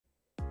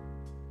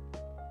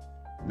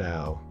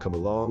Now, come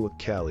along with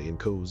Callie and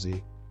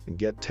Cozy and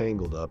get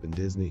tangled up in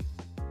Disney.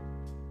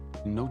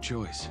 No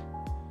choice.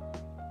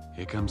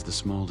 Here comes the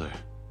smolder.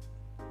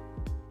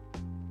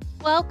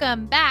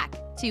 Welcome back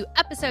to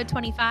episode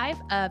 25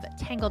 of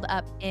Tangled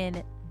Up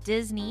in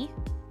Disney.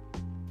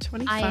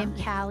 25. I am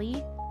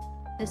Callie.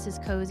 This is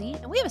Cozy.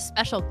 And we have a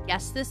special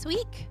guest this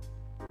week.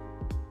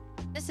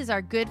 This is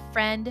our good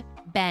friend,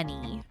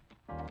 Benny.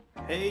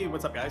 Hey,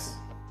 what's up, guys?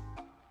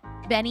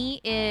 Benny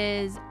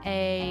is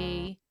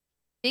a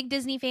big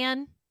Disney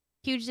fan,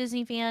 huge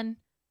Disney fan,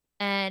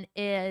 and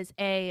is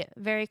a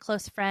very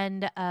close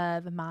friend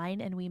of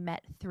mine. And we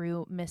met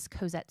through Miss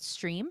Cosette's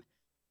stream.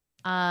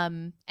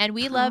 And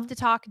we love to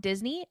talk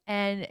Disney,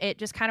 and it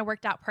just kind of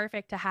worked out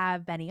perfect to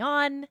have Benny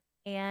on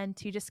and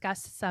to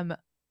discuss some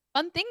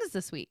fun things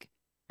this week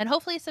and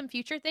hopefully some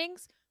future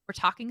things. We're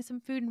talking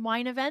some food and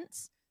wine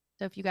events.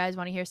 So if you guys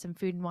want to hear some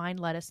food and wine,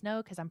 let us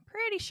know, because I'm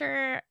pretty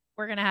sure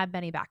we're going to have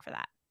Benny back for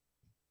that.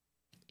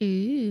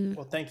 Ooh.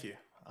 Well, thank you.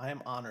 I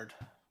am honored.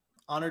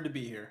 Honored to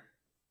be here.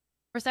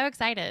 We're so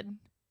excited.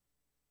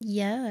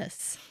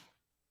 Yes.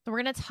 So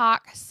we're going to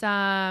talk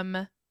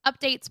some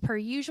updates per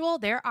usual.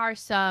 There are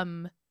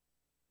some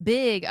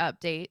big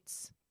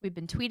updates we've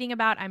been tweeting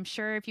about. I'm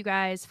sure if you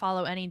guys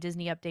follow any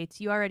Disney updates,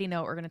 you already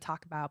know what we're going to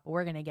talk about, but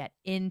we're going to get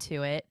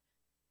into it.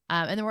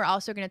 And then we're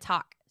also going to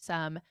talk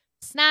some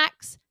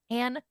snacks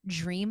and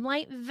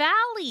Dreamlight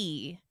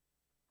Valley.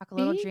 Talk a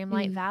little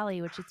Dreamlight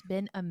Valley, which it's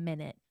been a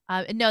minute.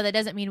 No, that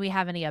doesn't mean we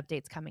have any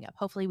updates coming up.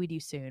 Hopefully we do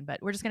soon,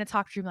 but we're just going to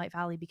talk Dreamlight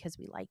Valley because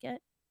we like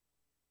it.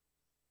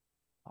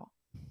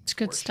 It's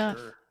good For stuff.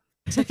 sure.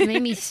 So it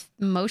made me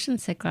motion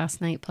sick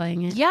last night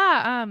playing it.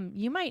 Yeah,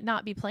 you might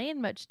not be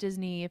playing much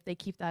Disney if they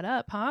keep that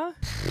up, huh?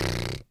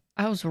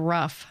 That was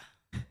rough.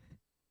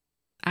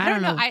 I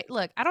don't know.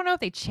 I don't know if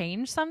they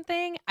changed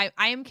something. I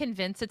am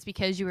convinced it's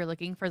because you were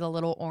looking for the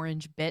little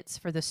orange bits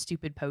for the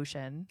stupid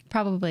potion.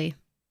 Probably.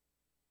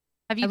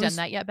 Have you done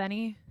that yet,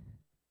 Benny?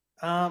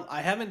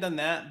 I haven't done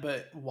that,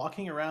 but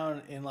walking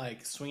around and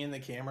like swinging the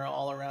camera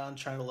all around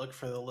trying to look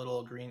for the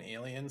little green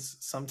aliens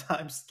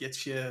sometimes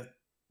gets you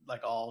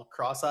like all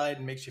cross-eyed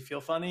and makes you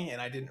feel funny, and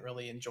I didn't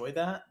really enjoy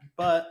that,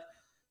 but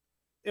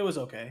it was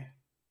okay.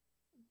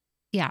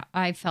 Yeah,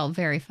 I felt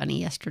very funny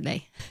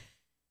yesterday.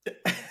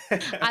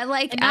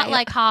 And not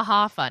like ha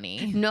ha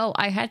funny. No,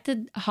 I had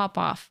to hop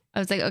off. I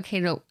was like,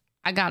 okay, no,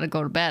 I gotta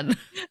go to bed.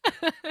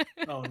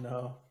 Oh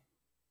no.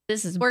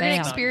 We're bad.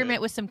 gonna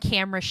experiment with some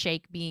camera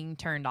shake being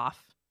turned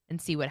off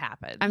and see what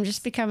happens. I'm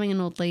just becoming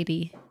an old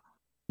lady.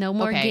 No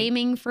more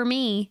gaming for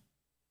me.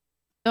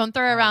 Don't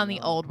throw around the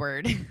old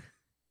word.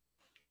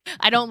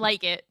 I don't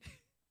like it.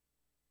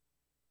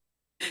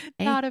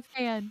 Hey. Not a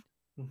fan.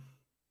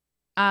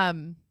 I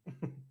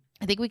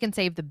think we can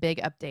save the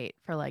big update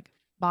for like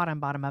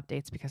bottom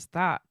updates, because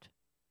that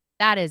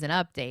is an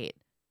update.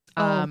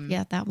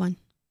 Yeah, that one.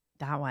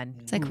 That one.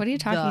 It's like, what are you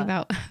talking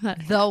about?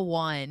 The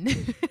one.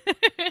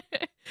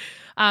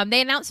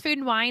 They announced Food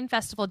and Wine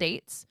Festival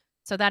dates.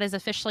 So that is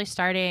officially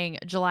starting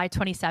July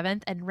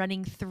 27th and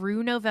running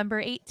through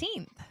November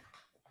 18th.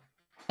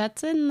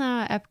 That's in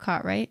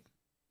Epcot, right?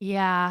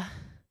 Yeah.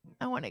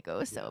 I want to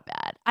go so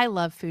bad. I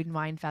love Food and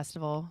Wine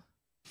Festival.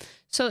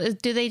 So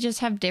do they just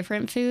have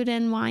different food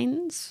and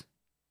wines?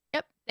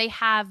 Yep. They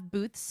have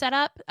booths set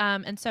up.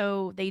 And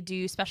so they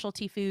do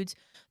specialty foods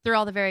through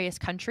all the various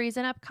countries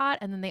in Epcot.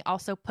 And then they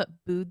also put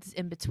booths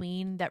in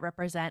between that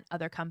represent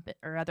other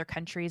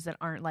countries that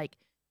aren't like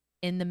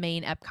in the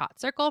main Epcot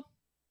circle.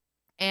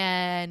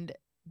 And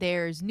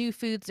there's new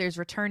foods, there's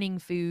returning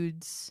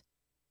foods.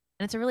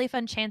 And it's a really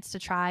fun chance to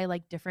try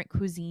like different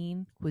different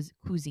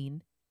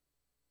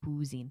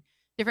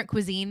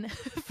cuisine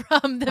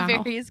from the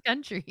various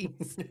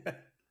countries.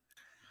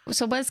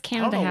 So what does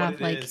Canada have?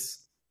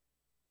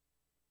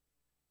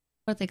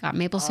 What they got?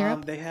 Maple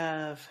syrup? They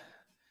have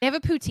a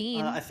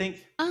poutine. I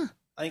think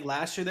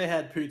last year they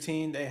had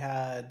poutine. They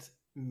had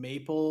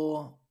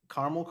maple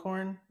caramel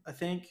corn, I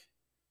think.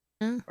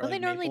 Don't they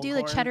normally do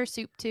the cheddar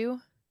soup too?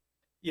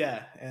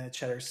 Yeah, and a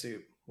cheddar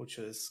soup, which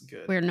was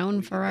good. We're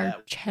known for our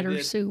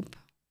cheddar soup.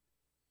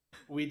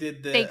 We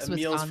did the Thanks,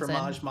 Meals Wisconsin.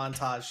 Fromage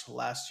montage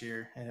last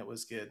year, and it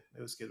was good.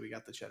 It was good. We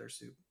got the cheddar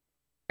soup.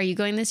 Are you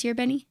going this year,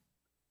 Benny?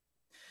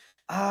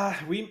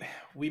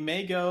 We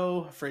may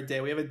go for a day.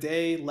 We have a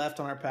day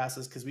left on our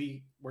passes because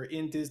we were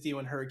in Disney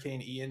when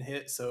Hurricane Ian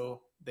hit.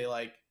 So they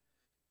like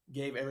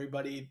gave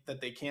everybody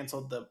that they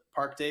canceled the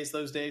park days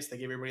those days. They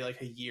gave everybody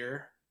like a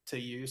year to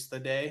use the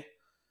day.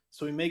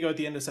 So we may go at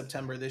the end of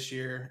September this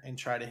year and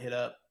try to hit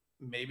up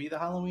maybe the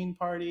Halloween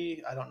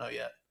party. I don't know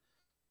yet.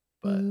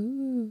 But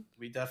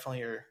we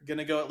definitely are going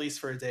to go at least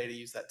for a day to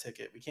use that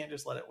ticket. We can't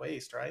just let it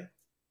waste, right?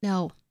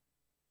 No.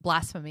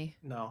 Blasphemy.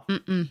 No.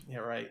 Mm-mm. Yeah,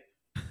 right.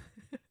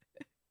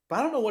 But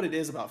I don't know what it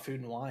is about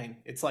food and wine.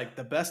 It's like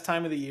the best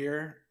time of the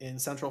year in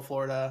Central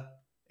Florida.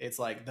 It's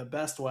like the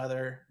best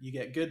weather. You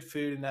get good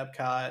food in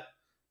Epcot.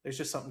 There's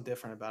just something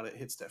different about it. It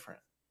hits different.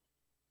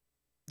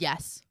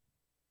 Yes.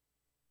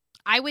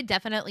 I would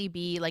definitely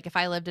be like, if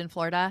I lived in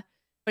Florida,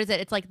 what is it?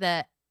 It's like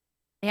they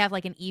have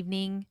like an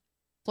evening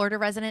Florida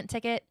resident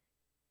ticket.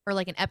 or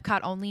like an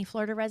Epcot only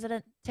Florida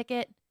resident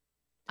ticket.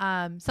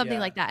 Something Yeah.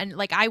 like that. And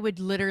like I would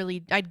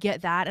literally I'd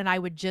get that and I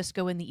would just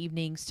go in the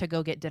evenings to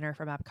go get dinner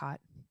from Epcot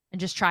and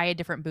just try a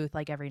different booth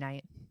like every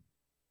night.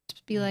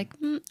 Just be like,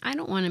 I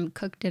don't want to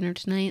cook dinner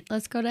tonight.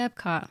 Let's go to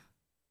Epcot.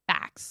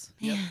 Facts.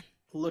 Yep. Man.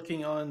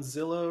 Looking on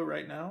Zillow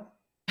right now.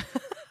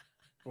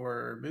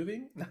 Or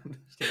moving? No, I'm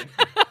just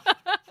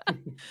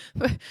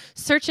kidding.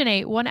 Search in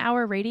a 1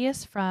 hour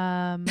radius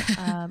from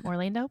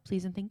Orlando,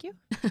 please and thank you.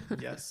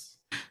 Yes.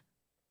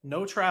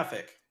 No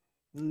traffic.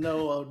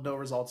 No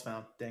results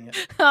found. Dang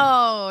it.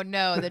 Oh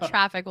no, the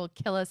traffic will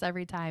kill us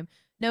every time.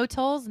 No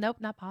tolls? Nope,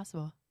 not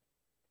possible.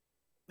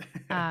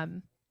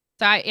 I'm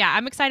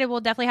excited.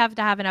 We'll definitely have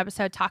to have an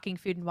episode talking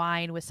food and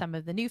wine with some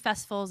of the new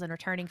festivals and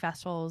returning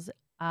festivals.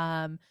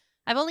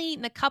 I've only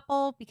eaten a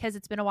couple because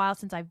it's been a while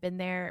since I've been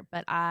there,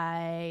 but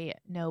I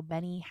know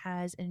Benny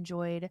has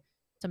enjoyed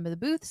some of the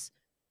booths.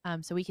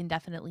 So we can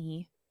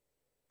definitely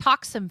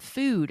talk some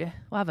food.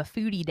 We'll have a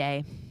foodie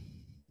day.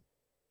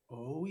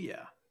 Oh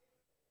yeah.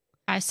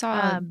 I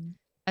saw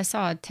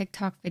a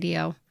TikTok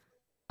video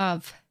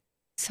of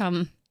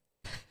some.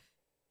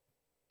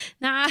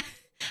 Nah,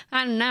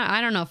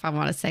 I don't know if I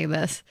want to say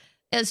this.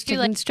 It's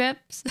chicken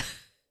strips.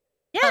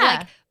 Yeah, But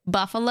like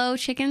buffalo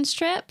chicken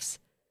strips.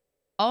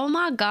 Oh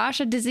my gosh,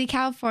 a Disney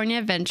California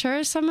Adventure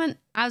or someone.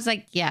 I was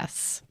like,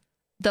 yes,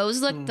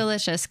 those look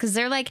delicious because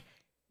they're like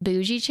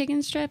bougie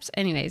chicken strips.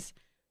 Anyways,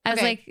 I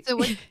was like,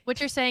 so what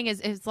you're saying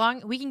is, as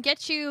long we can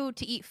get you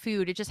to eat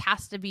food, it just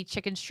has to be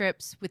chicken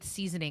strips with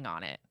seasoning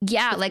on it.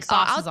 yeah, With like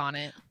sauces on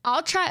it.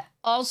 I'll try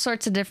all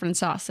sorts of different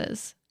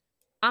sauces.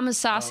 I'm a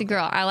saucy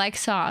girl. I like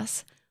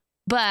sauce,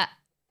 but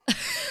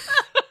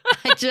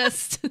that's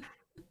just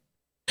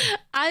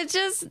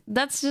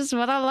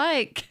what I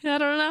like. I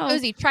don't know.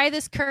 Rosie, try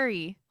this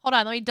curry. Hold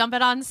on, let me dump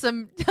it on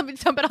some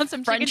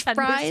French chicken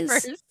fries.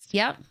 tenders first.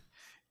 Yep.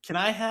 Can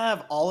I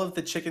have all of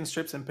the chicken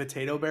strips and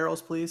potato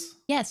barrels, please?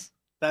 Yes.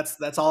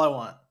 That's all I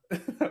want.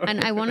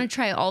 And I want to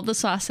try all the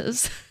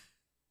sauces.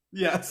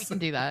 Yes. We can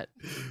do that.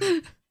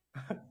 Can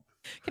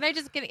I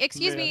just get?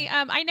 Excuse me.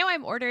 I know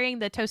I'm ordering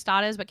the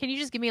tostadas, but can you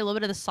just give me a little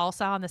bit of the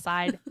salsa on the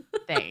side?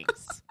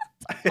 Thanks.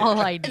 That's all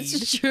I need.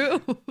 It's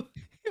true.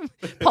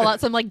 Pull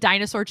out some like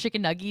dinosaur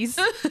chicken nuggies.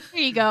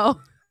 Here you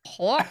go.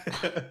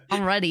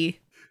 I'm ready.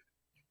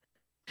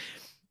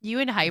 You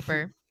and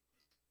Hyper.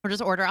 We'll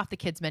just order off the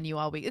kids menu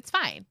all week. It's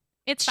fine.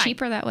 It's fine.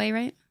 Cheaper that way,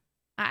 right?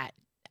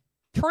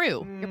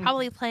 True. You're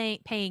probably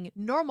paying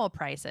normal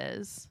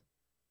prices.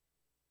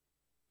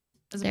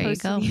 As There you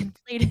opposed go. to the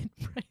inflated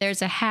price.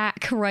 There's a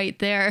hack right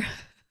there.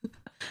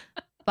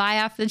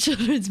 Buy off the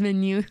children's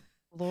menu.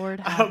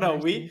 Lord, I don't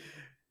know.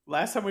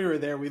 Last time we were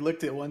there, we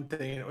looked at one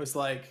thing and it was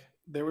like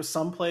there was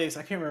some place,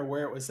 I can't remember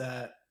where it was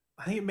at.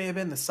 I think it may have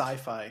been the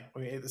Sci-Fi.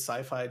 We ate the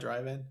Sci-Fi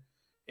drive-in.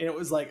 And it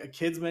was like a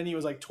kid's menu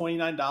was like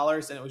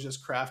 $29 and it was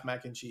just Kraft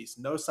mac and cheese.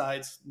 No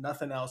sides,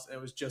 nothing else. It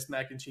was just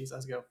mac and cheese. I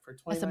was going for $29.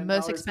 That's the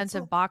most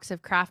expensive box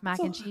of Kraft mac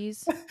and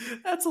cheese.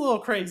 That's a little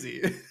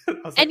crazy.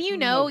 And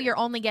you're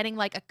only getting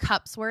like a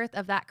cup's worth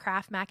of that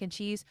Kraft mac and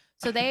cheese.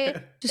 So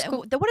they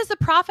what is the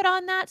profit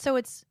on that? So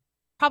it's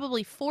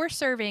probably 4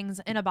 servings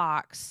in a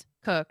box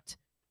cooked.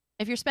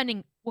 If you're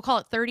spending, we'll call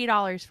it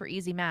 $30 for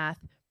easy math.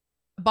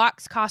 A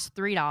box costs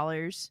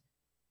 $3,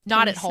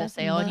 not at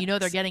wholesale, and you know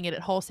they're getting it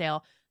at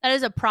wholesale. That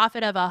is a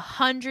profit of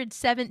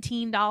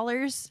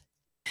 $117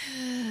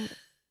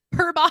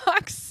 per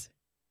box.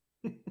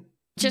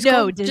 Just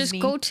go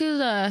to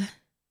the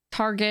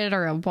Target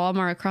or a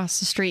Walmart across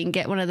the street and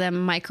get one of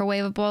them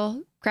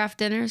microwavable Kraft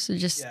dinners and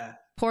just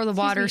pour the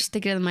water,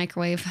 stick it in the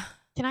microwave.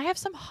 Can I have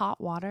some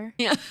hot water?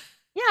 Yeah.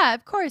 Yeah,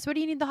 of course. What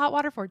do you need the hot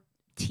water for?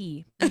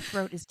 Tea. My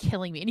throat is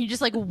killing me. And you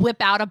just like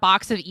whip out a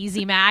box of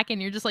Easy Mac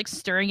and you're just like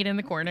stirring it in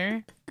the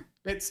corner.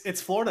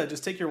 It's Florida.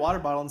 Just take your water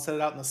bottle and set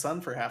it out in the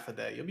sun for half a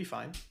day. You'll be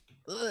fine.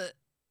 I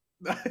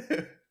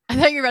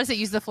thought you were about to say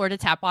use the Florida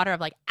tap water. I'm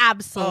like,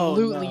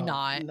 absolutely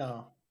not.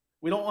 No.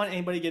 We don't want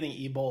anybody getting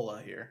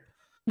Ebola here.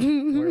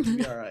 We're gonna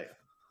be all right.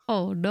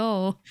 Oh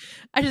no.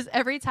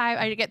 Every time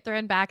I get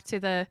thrown back to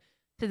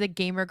the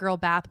gamer girl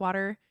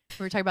bathwater,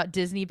 we were talking about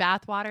Disney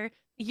bathwater.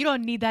 You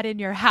don't need that in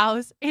your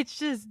house. It's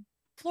just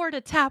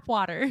Florida tap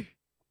water.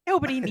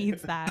 Nobody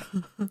needs that.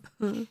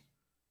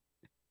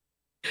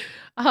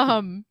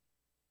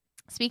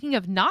 Speaking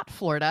of not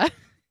Florida,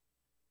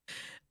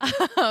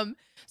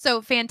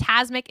 so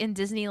Fantasmic in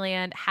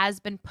Disneyland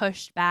has been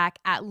pushed back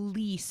at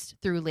least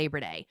through Labor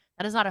Day.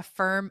 That is not a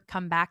firm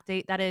comeback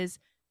date. That is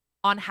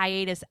on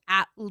hiatus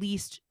at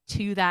least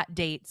to that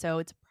date. So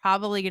it's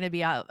probably going to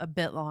be a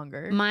bit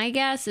longer. My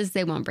guess is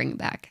they won't bring it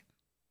back.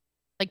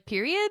 Like,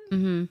 period?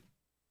 Mm-hmm.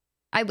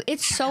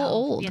 It's so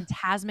old.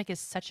 Fantasmic is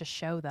such a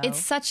show, though. It's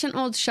such an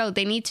old show.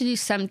 They need to do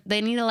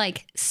they need to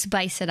like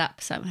spice it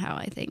up somehow,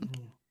 I think.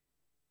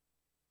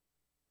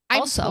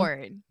 I'm also,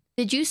 bored.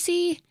 Did you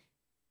see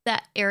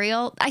that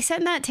Ariel? I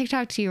sent that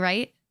TikTok to you,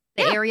 right?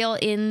 The Ariel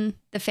in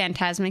the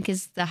Fantasmic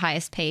is the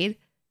highest paid.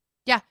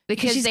 Yeah,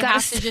 because they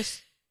have to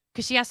just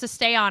because she has to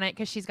stay on it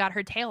because she's got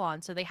her tail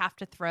on. So they have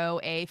to throw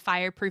a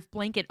fireproof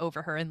blanket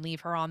over her and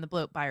leave her on the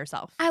boat by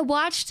herself. I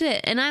watched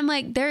it and I'm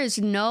like, there is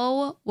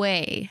no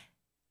way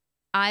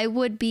I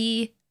would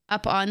be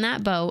up on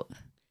that boat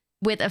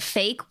with a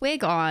fake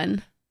wig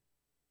on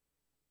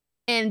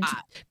and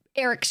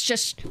Eric's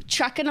just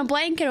chucking a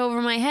blanket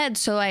over my head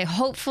so I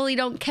hopefully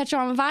don't catch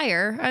on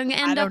fire and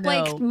end up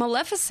like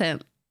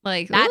Maleficent.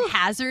 Like that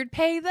hazard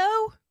pay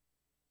though,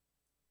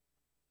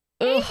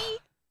 maybe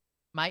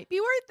might be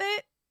worth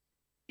it.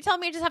 You tell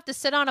me I just have to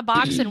sit on a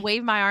box and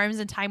wave my arms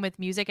in time with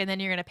music, and then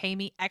you're gonna pay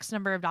me X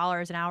number of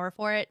dollars an hour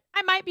for it?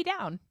 I might be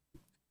down.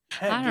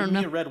 Hey, I don't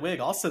know. Give me a red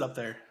wig. I'll sit up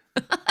there.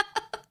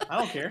 I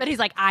don't care. But he's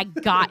like, I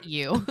got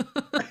you.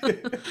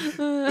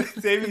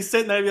 Davey's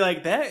sitting there and be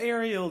like, that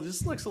Ariel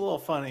just looks a little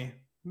funny.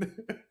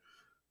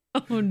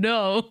 Oh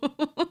no.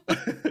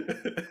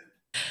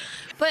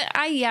 But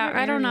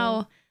I don't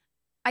know.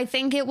 I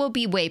think it will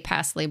be way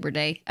past Labor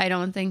Day. I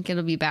don't think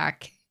it'll be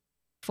back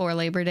for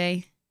Labor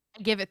Day.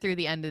 Give it through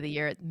the end of the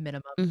year at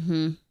minimum.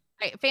 Mm-hmm.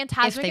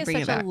 Fantasmic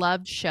is such a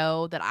loved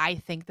show that I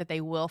think that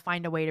they will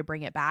find a way to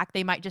bring it back.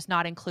 They might just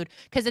not include,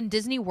 because in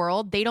Disney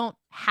World they don't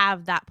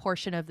have that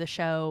portion of the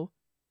show.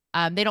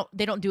 They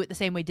don't do it the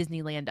same way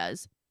Disneyland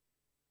does.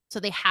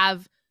 So they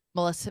have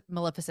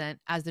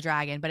Maleficent as the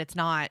dragon, but it's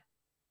not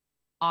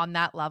on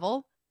that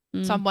level.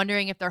 So I'm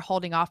wondering if they're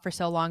holding off for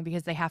so long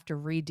because they have to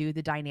redo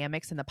the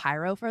dynamics and the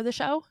pyro for the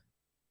show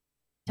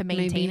to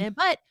maintain it.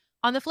 But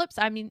on the flip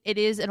side, I mean, it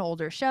is an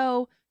older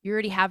show. You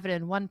already have it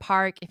in one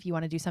park. If you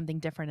want to do something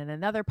different in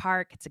another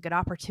park, it's a good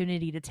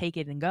opportunity to take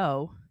it and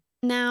go.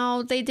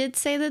 Now, they did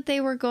say that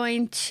they were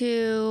going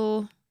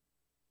to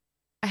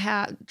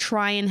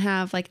try and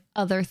have like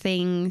other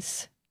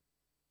things,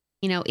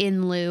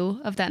 in lieu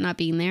of that not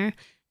being there.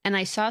 And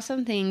I saw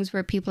some things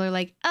where people are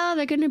like, oh,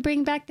 they're going to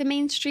bring back the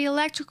Main Street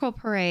Electrical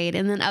Parade.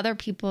 And then other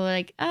people are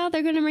like, oh,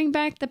 they're going to bring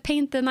back the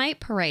Paint the Night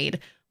Parade,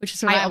 which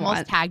is what I almost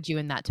want. Tagged you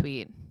in that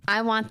tweet.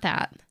 I want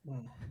that.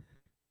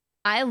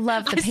 I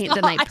love the Paint the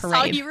Night Parade. I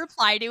saw you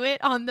reply to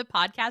it on the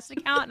podcast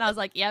account, and I was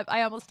like, yep,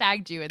 I almost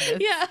tagged you in this.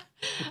 Yeah.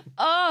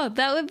 Oh,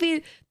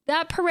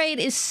 that parade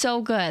is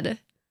so good.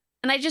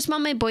 And I just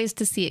want my boys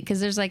to see it because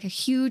there's like a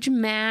huge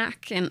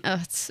Mac and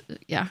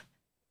yeah.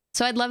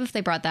 So I'd love if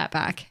they brought that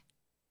back.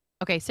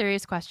 Okay,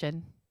 serious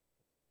question.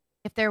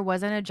 If there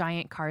wasn't a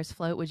giant Cars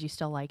float, would you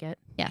still like it?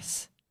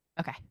 Yes.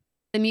 Okay.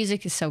 The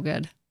music is so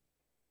good.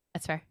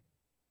 That's fair.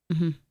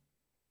 Mm-hmm.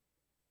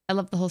 I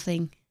love the whole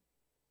thing.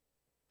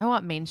 I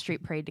want Main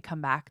Street Parade to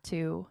come back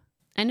to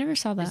I never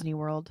saw that. Disney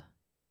World.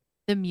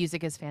 The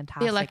music is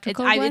fantastic. The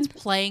electrical one? It's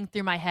playing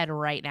through my head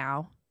right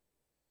now.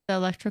 The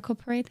electrical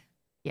parade?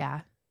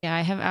 Yeah. Yeah,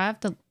 I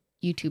have to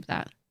YouTube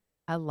that.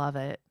 I love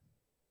it.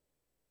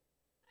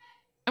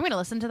 I'm going to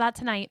listen to that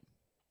tonight.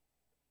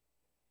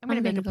 I'm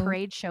going to make a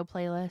parade show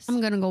playlist. I'm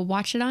going to go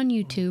watch it on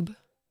YouTube.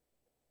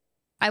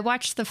 I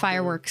watched the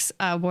fireworks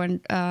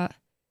Wondrous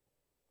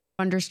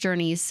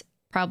Journeys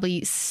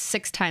probably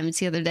 6 times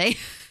the other day.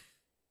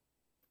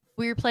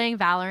 We were playing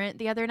Valorant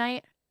the other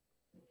night.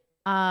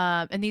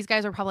 And these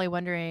guys are probably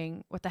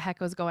wondering what the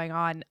heck was going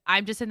on.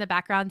 I'm just in the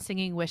background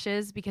singing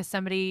Wishes because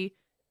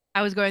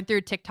I was going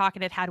through TikTok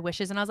and it had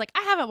Wishes, and I was like,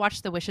 I haven't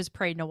watched the Wishes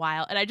parade in a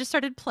while. And I just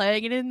started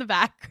playing it in the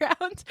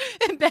background,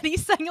 and Benny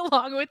sang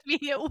along with me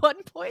at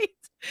one point.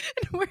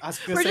 And we're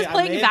just playing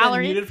I may Valorant. have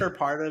been muted for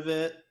part of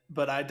it,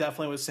 but I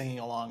definitely was singing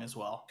along as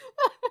well.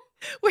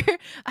 Where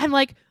I'm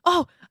like,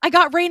 oh, I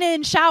got Raina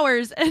in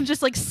showers, and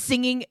just like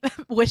singing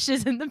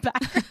Wishes in the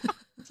background.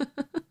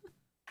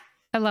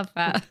 I love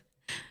that.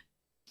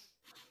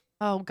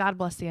 Oh, God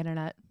bless the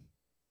internet.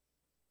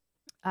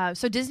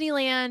 So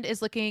Disneyland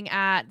is looking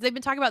at, they've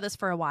been talking about this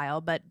for a while,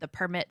 but the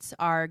permits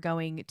are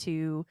going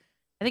to,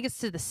 I think it's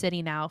to the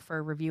city now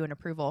for review and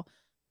approval,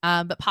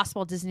 but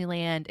possible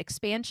Disneyland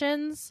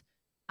expansions.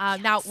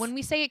 Yes. Now, when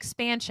we say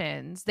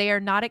expansions, they are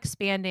not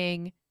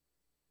expanding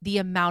the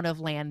amount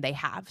of land they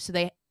have. So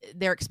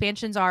their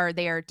expansions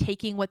they are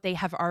taking what they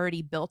have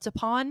already built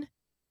upon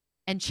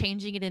and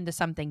changing it into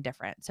something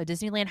different. So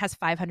Disneyland has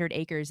 500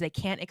 acres. They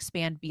can't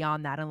expand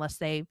beyond that unless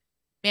they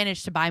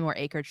manage to buy more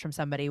acreage from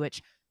somebody,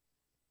 which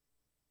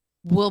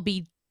will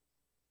be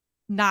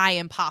nigh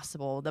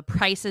impossible. The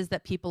prices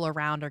that people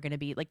around are going to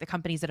be, like the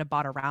companies that have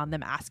bought around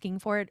them asking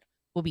for it,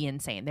 will be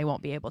insane. They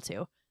won't be able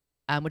to,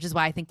 which is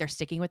why I think they're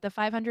sticking with the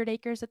 500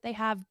 acres that they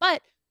have.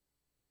 But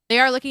they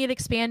are looking at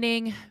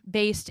expanding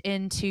based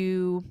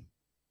into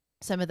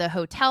some of the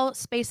hotel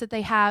space that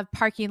they have,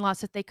 parking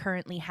lots that they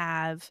currently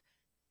have.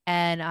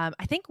 And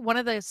I think one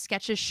of the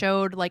sketches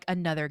showed like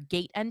another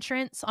gate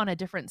entrance on a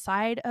different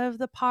side of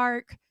the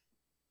park.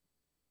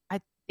 I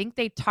think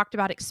they talked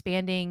about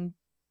expanding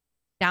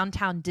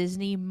downtown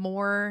Disney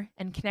more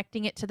and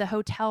connecting it to the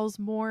hotels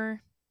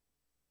more.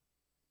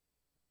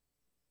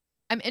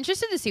 I'm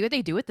interested to see what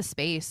they do with the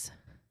space.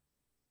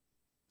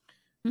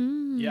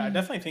 Yeah, I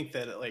definitely think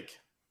that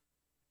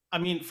I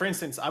mean, for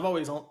instance, I've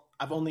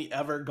only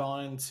ever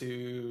gone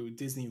to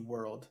Disney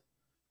World,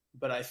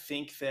 but I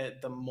think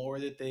that the more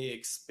that they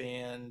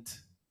expand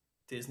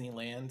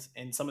Disneyland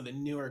and some of the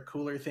newer,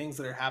 cooler things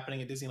that are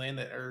happening at Disneyland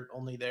that are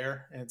only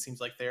there. And it seems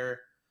like they're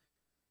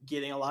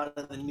getting a lot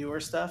of the newer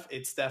stuff.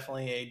 It's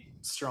definitely a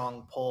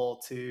strong pull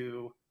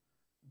to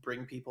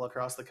bring people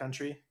across the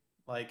country,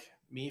 like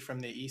me from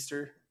the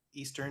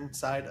eastern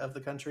side of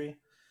the country.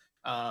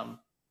 So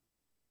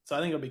I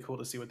think it'll be cool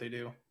to see what they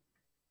do.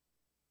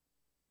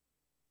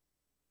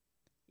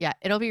 Yeah,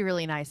 it'll be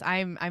really nice.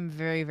 I'm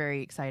very,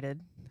 very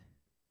excited.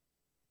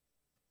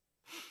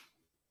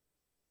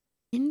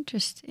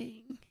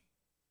 Interesting.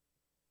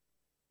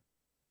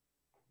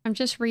 I'm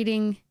just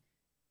reading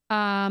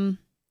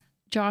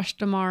Josh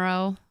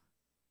Tomorrow.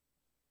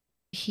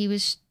 He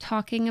was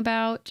talking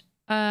about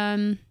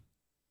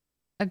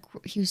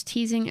he was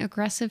teasing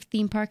aggressive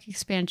theme park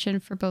expansion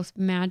for both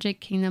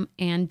Magic Kingdom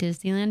and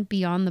Disneyland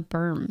beyond the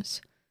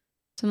berms.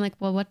 So I'm like,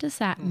 well, what does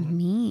that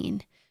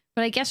mean?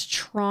 But I guess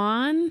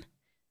Tron,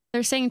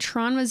 they're saying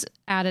Tron was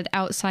added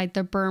outside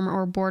the berm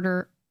or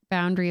border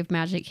boundary of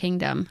Magic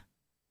Kingdom.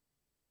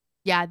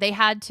 Yeah, they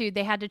had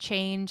to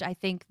change, I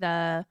think,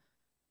 the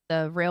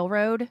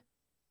railroad.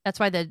 That's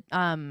why thank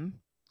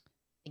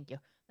you.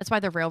 That's why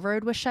the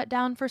railroad was shut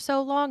down for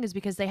so long, is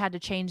because they had to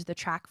change the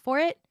track for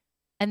it.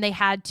 And they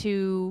had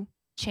to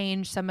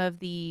change some of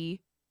they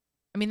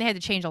had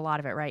to change a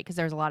lot of it, right? Because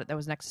there was a lot that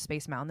was next to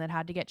Space Mountain that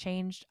had to get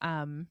changed.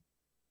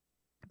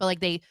 But like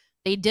they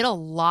did a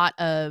lot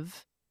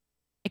of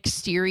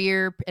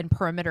exterior and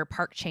perimeter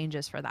park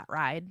changes for that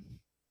ride.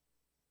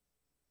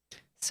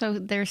 So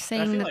they're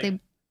saying that they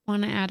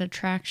want to add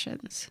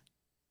attractions.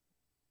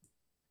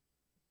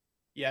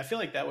 Yeah, I feel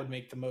like that would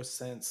make the most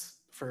sense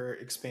for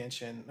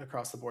expansion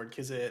across the board,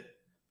 because it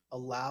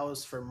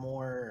allows for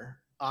more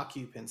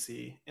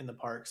occupancy in the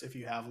parks if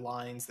you have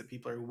lines that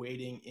people are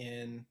waiting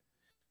in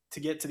to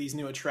get to these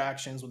new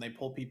attractions when they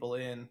pull people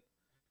in,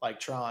 like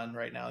Tron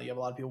right now. You have a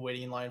lot of people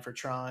waiting in line for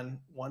Tron.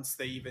 Once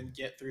they even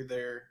get through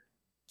their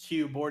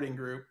queue boarding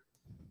group,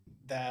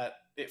 that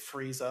it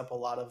frees up a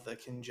lot of the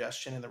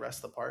congestion in the rest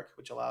of the park,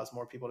 which allows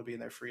more people to be in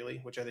there freely,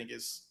 which I think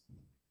is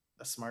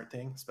a smart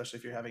thing, especially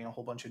if you're having a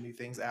whole bunch of new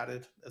things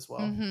added as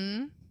well.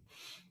 Mm-hmm.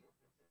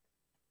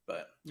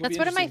 But that's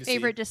one of my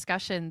favorite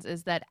discussions,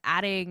 is that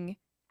adding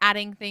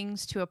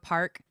things to a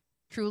park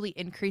truly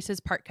increases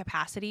park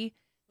capacity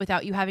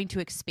without you having to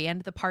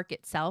expand the park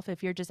itself.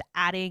 If you're just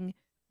adding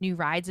new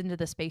rides into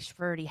the space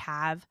you already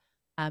have,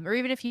 or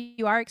even if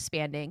you are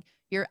expanding,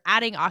 you're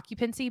adding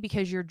occupancy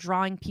because you're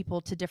drawing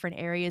people to different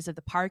areas of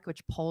the park,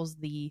 which pulls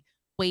the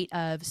weight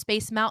of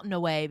Space Mountain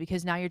away,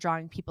 because now you're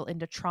drawing people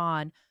into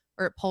Tron,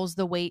 or it pulls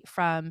the weight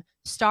from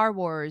Star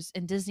Wars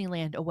and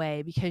Disneyland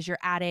away, because you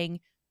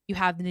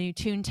have the new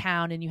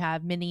Toontown and you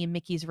have Minnie and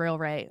Mickey's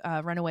Runaway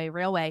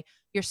Railway.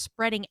 You're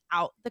spreading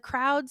out the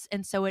crowds,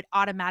 and so it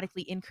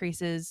automatically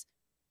increases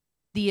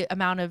the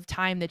amount of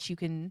time that you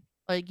can,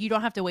 like, you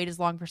don't have to wait as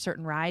long for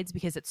certain rides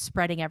because it's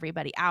spreading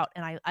everybody out.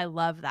 And I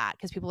love that,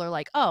 because people are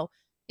like, oh,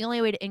 the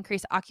only way to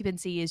increase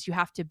occupancy is you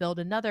have to build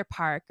another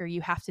park, or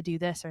you have to do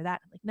this or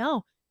that. I'm like,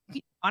 no, you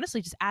can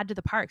honestly just add to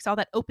the parks. All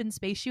that open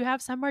space you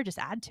have somewhere, just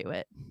add to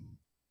it.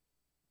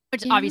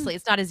 Which obviously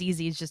it's not as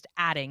easy as just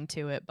adding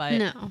to it, but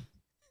no.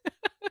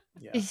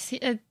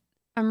 Yeah.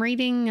 I'm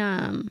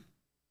reading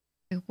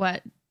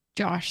what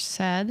Josh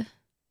said,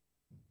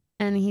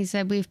 and he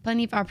said we have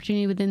plenty of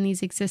opportunity within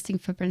these existing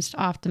footprints to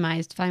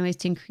optimize, to find ways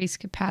to increase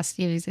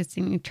capacity of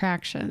existing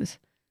attractions.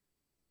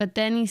 But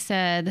then he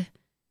said,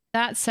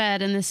 that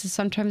said, and this is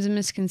sometimes a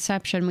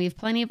misconception, we have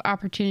plenty of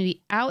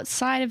opportunity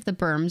outside of the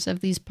berms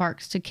of these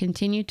parks to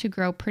continue to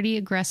grow pretty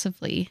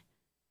aggressively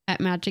at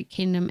Magic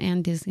Kingdom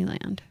and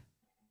Disneyland.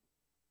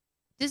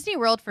 Disney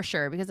World for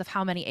sure, because of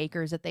how many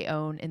acres that they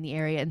own in the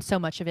area, and so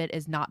much of it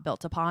is not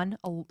built upon.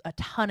 A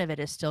ton of it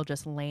is still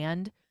just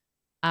land.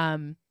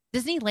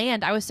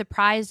 Disneyland, I was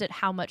surprised at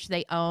how much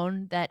they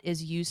own that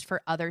is used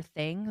for other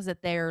things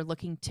that they're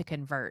looking to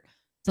convert.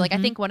 So like I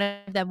think one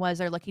of them was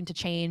they're looking to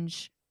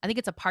change, I think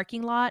it's a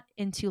parking lot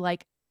into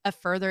like a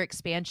further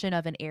expansion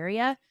of an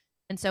area.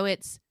 And so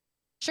it's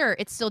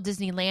still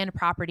Disneyland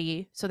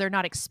property, so they're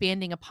not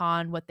expanding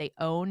upon what they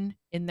own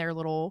in their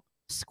little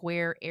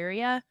square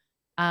area.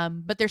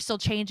 But they're still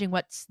changing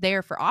what's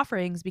there for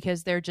offerings,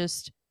 because they're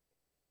just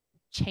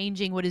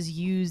changing what is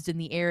used in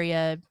the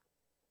area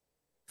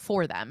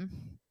for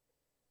them.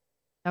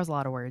 That was a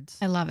lot of words.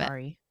 I love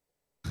Sorry.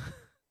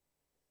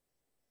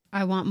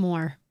 I want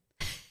more.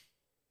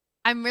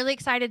 I'm really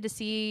excited to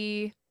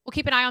see. We'll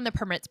keep an eye on the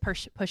permits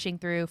pushing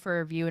through for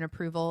review and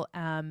approval.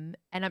 And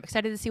I'm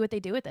excited to see what they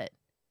do with it.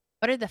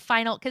 What are the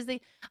final? Because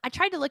I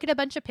tried to look at a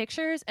bunch of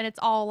pictures, and it's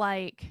all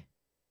like,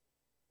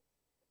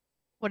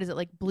 what is it,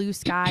 like blue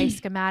sky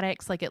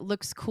schematics? Like it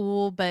looks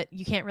cool, but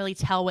you can't really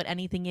tell what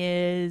anything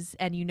is,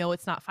 and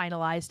it's not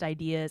finalized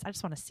ideas. I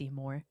just want to see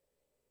more.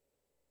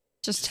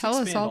 Just tell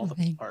us all the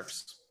things.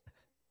 Parks.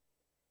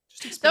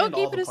 Just expand Don't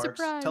keep all it the a parks.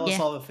 surprise. Tell us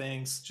all the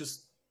things.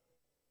 Just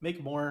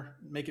make more,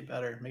 make it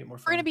better, make it more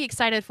fun. We're gonna be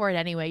excited for it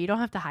anyway. You don't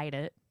have to hide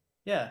it.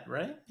 Yeah,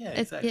 right? Yeah,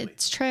 exactly.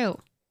 It's true.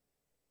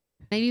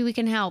 Maybe we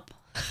can help.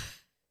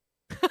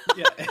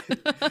 Yeah.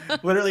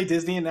 Literally,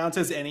 Disney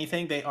announces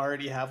anything, they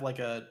already have like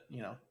a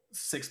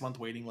 6-month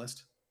waiting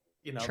list.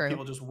 You know, True.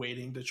 people just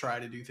waiting to try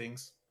to do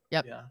things.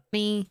 Yep. Yeah.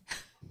 Me.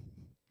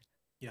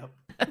 Yep.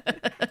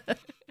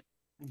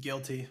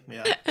 Guilty.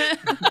 Yeah.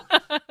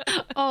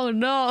 Oh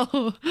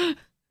no.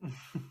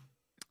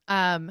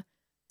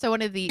 So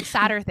one of the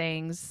sadder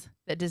things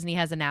that Disney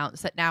has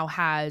announced that now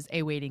has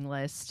a waiting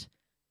list.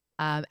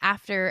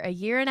 After a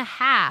year and a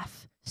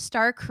half,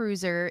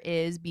 Starcruiser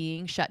is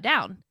being shut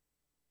down.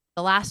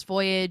 The last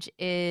voyage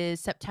is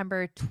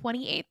September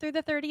 28th through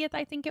the 30th,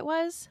 I think it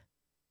was.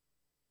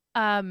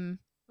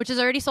 Which is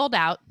already sold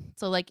out.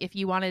 So like if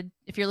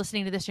you're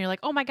listening to this and you're like,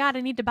 oh my God,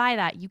 I need to buy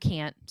that, you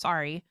can't.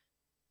 Sorry.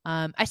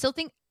 I still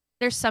think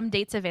there's some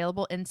dates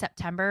available in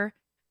September.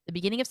 The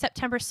beginning of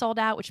September sold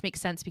out, which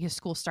makes sense because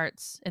school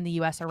starts in the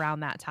US around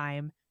that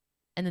time.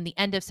 And then the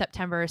end of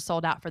September is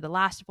sold out for the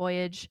last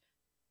voyage.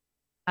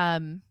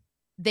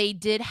 They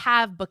did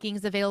have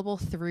bookings available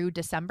through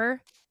December.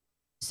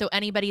 So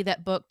anybody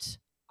that booked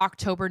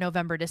October,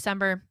 November,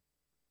 December,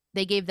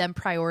 they gave them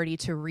priority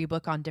to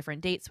rebook on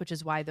different dates, which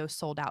is why those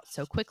sold out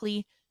so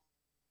quickly.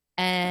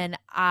 And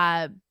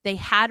they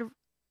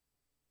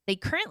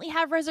currently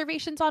have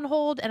reservations on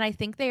hold, and I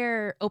think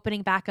they're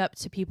opening back up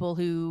to people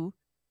who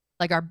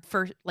like are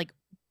first like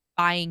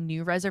buying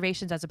new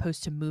reservations as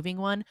opposed to moving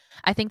one.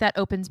 I think that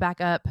opens back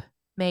up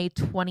May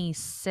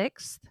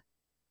 26th,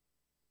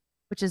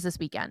 which is this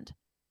weekend,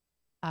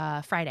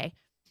 Friday.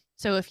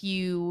 So if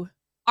you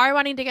are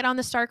wanting to get on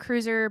the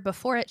Starcruiser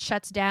before it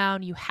shuts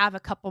down, you have a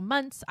couple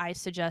months. I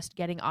suggest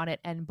getting on it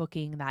and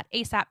booking that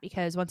ASAP,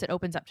 because once it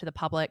opens up to the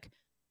public,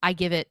 I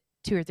give it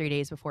 2 or 3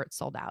 days before it's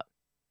sold out.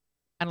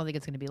 I don't think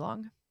it's going to be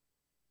long.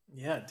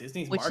 Yeah,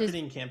 Disney's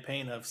marketing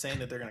campaign of saying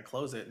that they're going to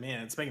close it,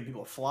 man, it's making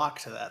people flock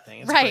to that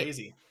thing. It's right.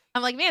 Crazy.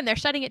 I'm like, man, they're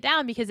shutting it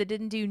down because it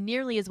didn't do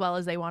nearly as well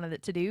as they wanted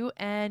it to do,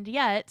 and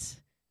yet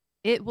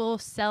it will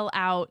sell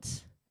out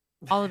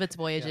all of its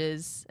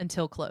voyages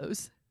until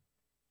close.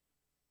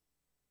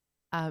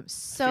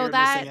 So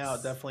that missing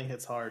out definitely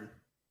hits hard.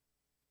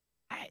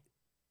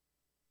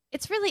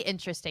 It's really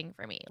interesting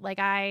for me. Like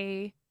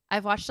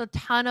I've watched a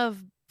ton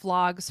of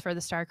vlogs for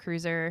the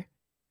Starcruiser.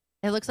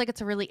 It looks like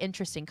it's a really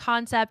interesting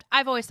concept.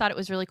 I've always thought it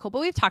was really cool,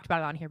 but we've talked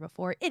about it on here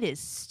before. It is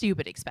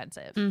stupid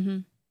expensive. Mm-hmm.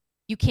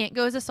 You can't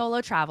go as a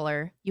solo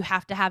traveler. You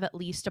have to have at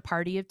least a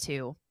party of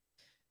 2.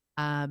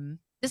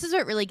 This is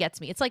what really gets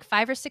me. It's like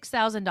 $5,000 or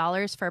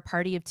 $6,000 for a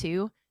party of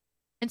 2.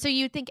 And so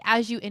you'd think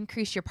as you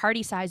increase your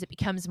party size, it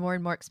becomes more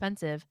and more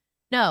expensive.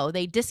 No,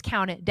 they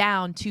discount it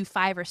down to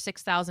 $5,000 or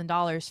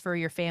 $6,000 for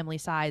your family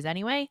size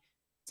anyway.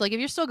 So like if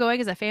you're still going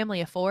as a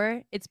family of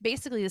 4, it's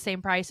basically the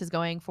same price as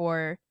going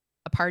for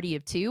a party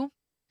of 2,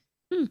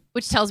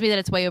 which tells me that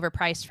it's way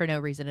overpriced for no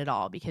reason at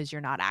all, because you're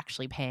not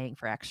actually paying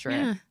for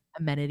extra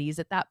amenities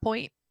at that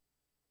point.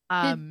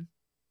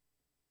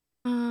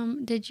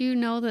 Did you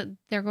know that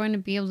they're going to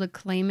be able to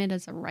claim it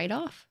as a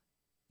write-off?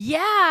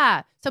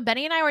 Yeah. So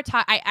Benny and I were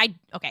talking.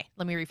 Okay,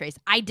 let me rephrase.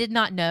 I did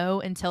not know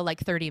until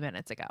like 30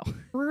 minutes ago.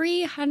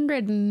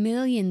 $300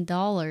 million.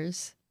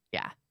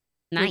 Yeah.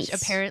 Nice.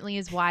 Which apparently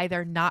is why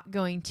they're not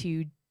going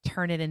to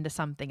turn it into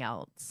something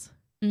else.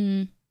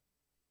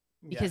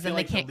 Because then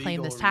they can't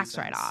claim this tax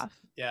write-off.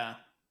 Yeah.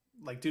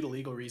 Like due to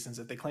legal reasons,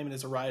 if they claim it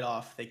as a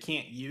write-off, they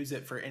can't use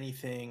it for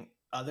anything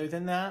other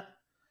than that.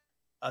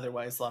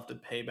 Otherwise, they'll have to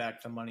pay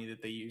back the money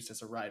that they used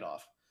as a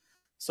write-off.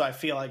 So I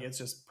feel like it's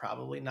just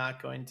probably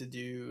not going to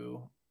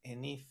do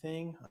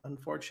anything,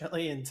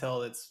 unfortunately,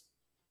 until it's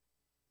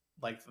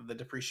like the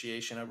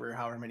depreciation over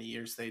however many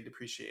years they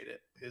depreciate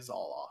it is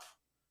all off,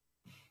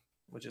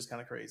 which is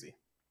kind of crazy.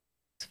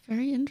 It's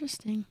very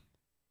interesting.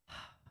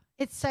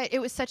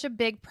 It was such a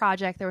big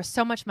project. There was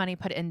so much money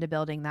put into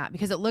building that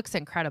because it looks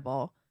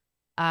incredible.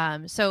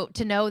 So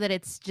to know that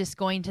it's just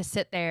going to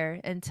sit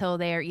there until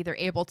they are either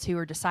able to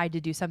or decide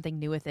to do something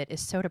new with it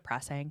is so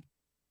depressing.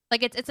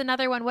 Like it's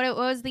another one. What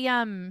was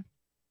the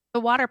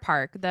water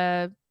park,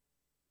 the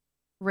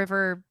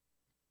river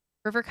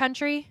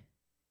country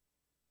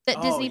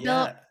that Disney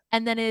built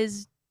and then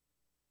is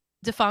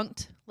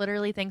defunct,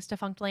 literally thanks to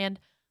Defunct Land.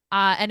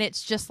 And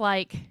it's just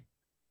like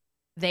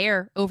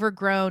there,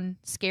 overgrown,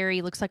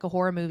 scary, looks like a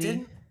horror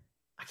movie.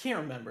 I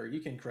can't remember. You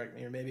can correct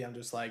me, or maybe I'm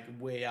just like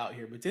way out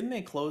here. But didn't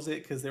they close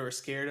it because they were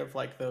scared of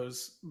like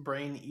those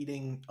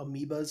brain-eating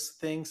amoebas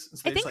things?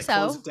 So they just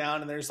close it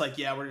down, and they're just like,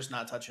 yeah, we're just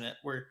not touching it.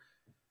 We're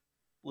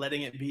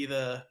letting it be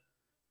the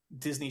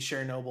Disney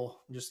Chernobyl.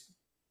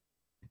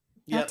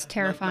 That's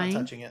terrifying. Not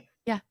touching it.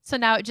 Yeah. So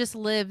now it just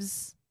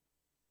lives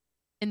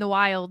in the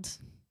wild,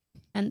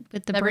 and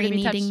with the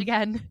brain-eating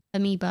again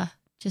amoeba,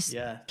 just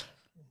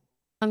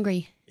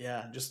hungry.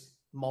 Yeah, just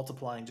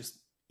multiplying, just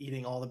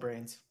eating all the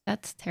brains.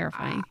 That's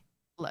terrifying.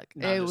 Look,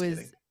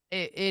 it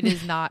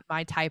is not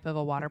my type of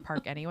a water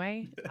park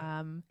anyway.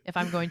 If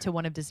I'm going to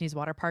one of Disney's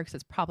water parks,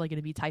 it's probably going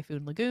to be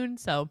Typhoon Lagoon.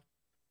 So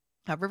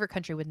River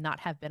Country would not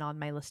have been on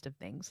my list of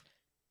things.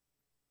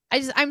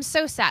 I'm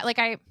so sad. Like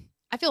I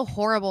feel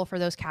horrible for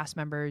those cast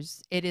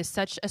members. It is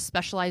such a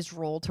specialized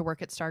role to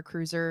work at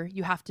Starcruiser.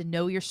 You have to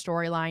know your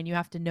storyline. You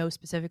have to know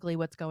specifically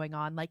what's going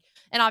on.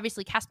 And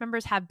obviously cast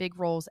members have big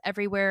roles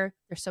everywhere.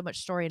 There's so much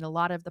story in a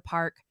lot of the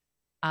park.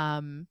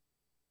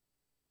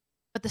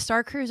 but the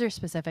Starcruiser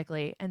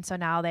specifically. And so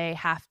now they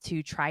have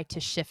to try to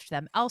shift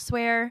them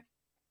elsewhere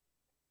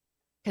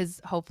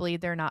because hopefully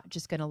they're not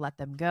just going to let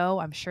them go.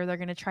 I'm sure they're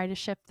going to try to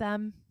shift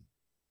them.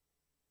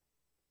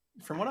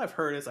 From what I've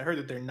heard I heard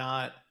that they're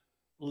not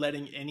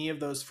letting any of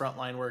those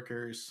frontline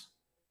workers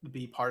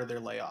be part of their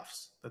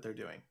layoffs that they're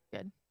doing.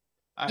 Good.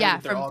 I heard Yeah,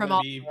 that they're all from going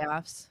all to be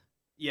layoffs.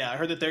 Yeah, I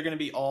heard that they're going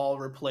to be all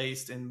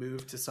replaced and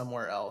moved to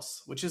somewhere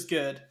else, which is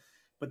good.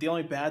 But the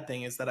only bad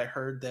thing is that I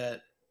heard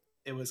that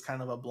it was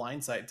kind of a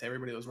blindside to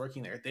everybody that was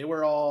working there. They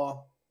were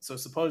all, so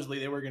supposedly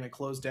they were going to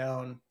close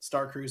down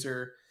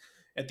Starcruiser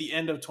at the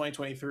end of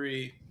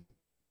 2023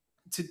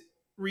 to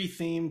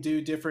retheme,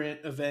 do different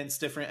events,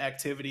 different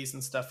activities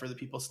and stuff for the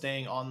people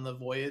staying on the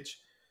voyage.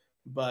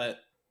 But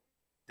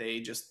they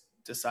just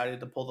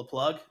decided to pull the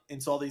plug.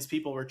 And so all these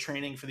people were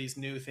training for these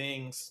new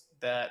things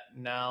that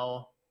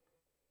now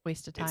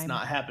Waste of time. it's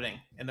not happening.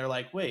 And they're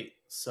like, wait,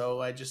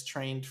 so I just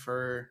trained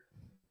for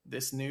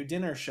this new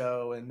dinner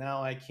show and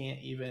now I can't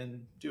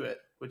even do it,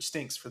 which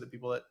stinks for the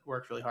people that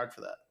worked really hard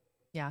for that.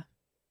 Yeah.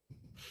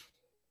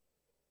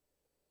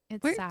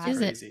 It's Where sad.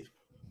 is it? Crazy.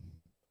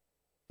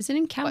 Is it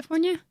in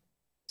California?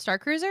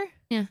 Starcruiser?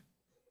 Yeah.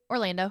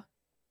 Orlando.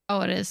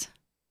 Oh, it is.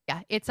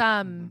 Yeah.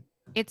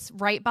 It's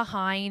right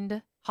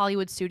behind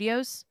Hollywood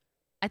Studios.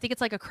 I think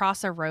it's like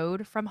across a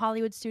road from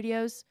Hollywood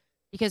Studios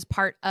because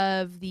part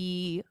of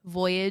the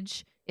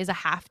voyage is a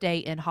half day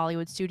in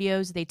Hollywood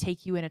Studios. They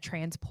take you in a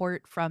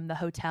transport from the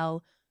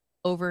hotel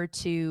over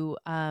to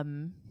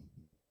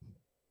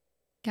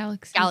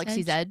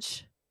Galaxy's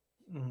Edge.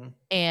 Mm-hmm.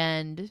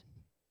 And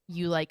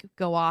you like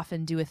go off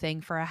and do a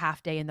thing for a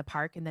half day in the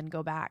park and then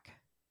go back.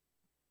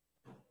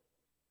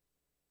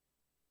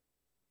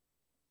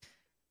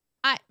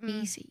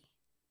 Easy.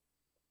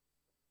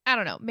 I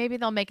don't know. Maybe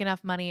they'll make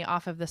enough money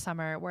off of the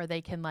summer where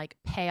they can like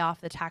pay off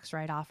the tax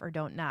write-off or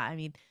don't not. I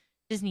mean,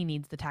 Disney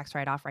needs the tax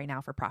write-off right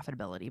now for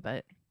profitability,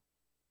 but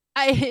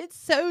it's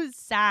so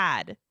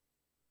sad.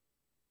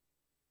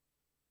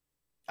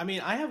 I mean,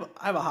 I have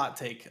a hot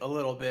take a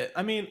little bit.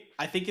 I mean,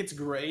 I think it's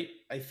great.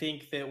 I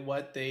think that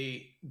what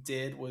they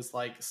did was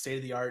like state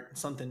of the art,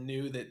 something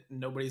new that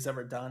nobody's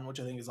ever done,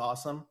 which I think is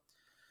awesome.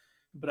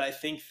 But I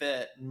think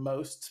that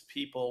most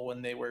people,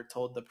 when they were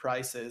told the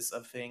prices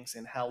of things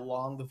and how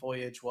long the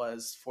voyage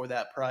was for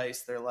that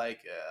price, they're like,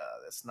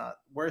 that's not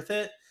worth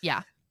it.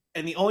 Yeah.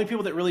 And the only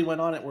people that really went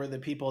on it were the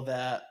people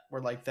that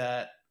were like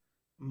that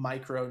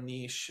micro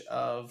niche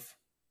of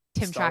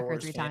Tim Star Tracker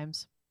Wars 3 fan.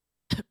 times.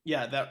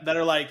 Yeah, that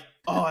are like,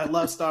 oh, I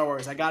love Star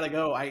Wars. I gotta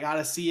go. I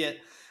gotta see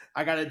it.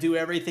 I gotta do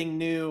everything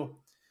new.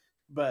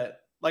 But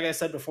like I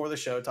said before the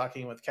show,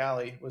 talking with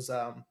Callie, was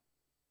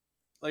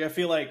like I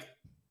feel like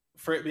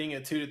for it being a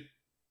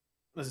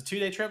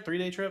 2-day trip,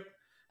 3-day trip?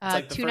 It's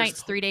like the 2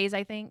 nights, 3 days,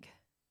 I think.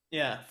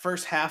 Yeah,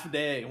 first half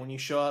day when you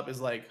show up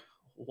is like,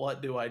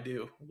 what do I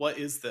do? What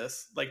is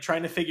this? Like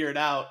trying to figure it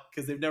out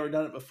because they've never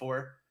done it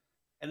before.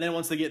 And then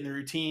once they get in the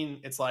routine,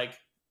 it's like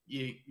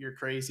you're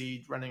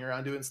crazy running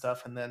around doing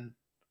stuff, and then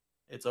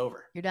it's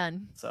over. You're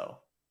done. So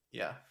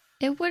yeah,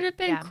 It would have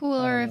been Yeah.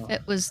 cooler I if don't know.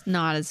 it was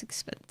not as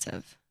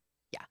expensive.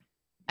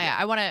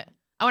 I want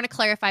to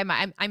clarify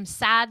I'm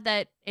sad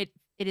that it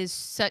is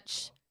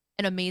such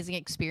an amazing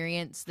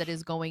experience that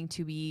is going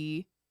to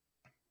be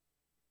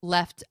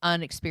left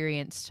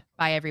unexperienced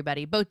by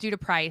everybody, both due to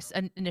price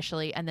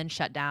initially and then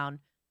shut down,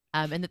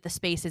 and that the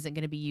space isn't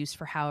going to be used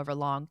for however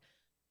long.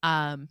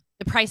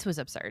 The price was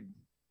absurd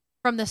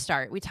from the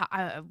start. We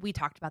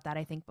talked about that,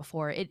 I think,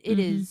 before. It Mhm.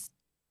 is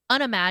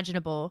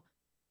unimaginable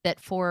that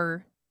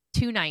for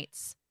 2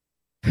 nights,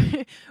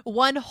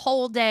 one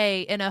whole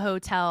day in a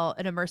hotel,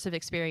 an immersive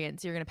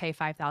experience, you're going to pay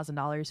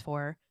 $5,000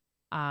 for.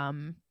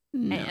 No.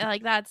 And,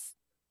 like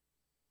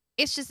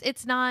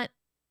it's not,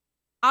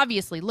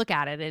 obviously look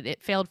at it.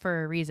 It failed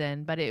for a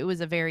reason, but it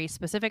was a very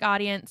specific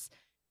audience,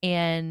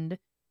 and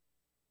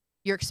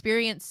your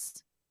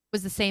experience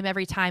was the same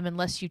every time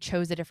unless you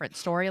chose a different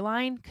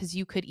storyline, because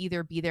you could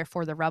either be there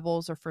for the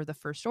Rebels or for the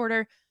First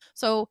Order.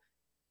 So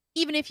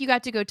even if you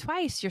got to go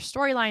twice, your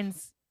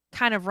storylines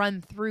kind of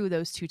run through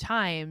those 2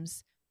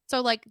 times.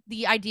 So like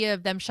the idea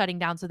of them shutting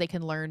down so they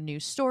can learn new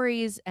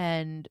stories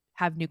and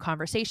have new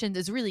conversations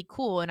is really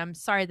cool. And I'm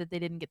sorry that they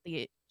didn't get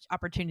the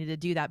opportunity to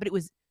do that, but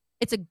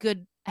it's a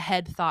good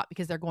ahead thought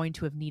because they're going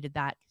to have needed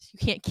that. You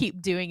can't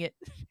keep doing it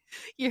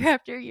year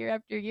after year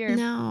after year.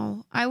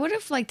 No, I would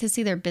have liked to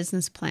see their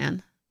business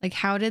plan. Like,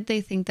 how did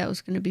they think that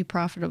was going to be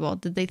profitable?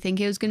 Did they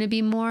think it was going to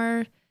be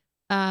more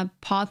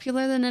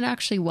popular than it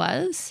actually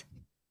was?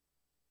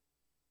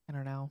 I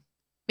don't know.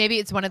 Maybe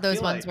it's one of those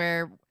feel ones like-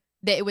 where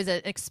it was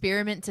an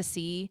experiment to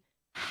see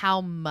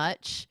how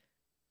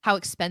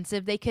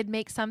expensive they could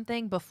make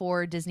something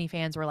before Disney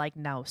fans were like,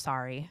 no,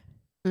 sorry.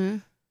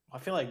 I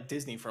feel like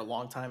Disney for a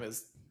long time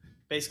has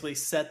basically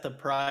set the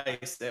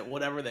price at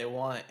whatever they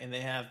want, and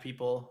they have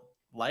people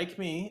like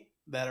me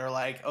that are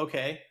like,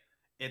 okay,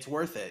 it's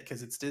worth it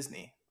because it's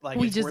Disney. Like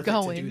We it's just worth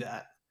go it to in. do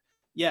that.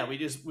 Yeah, we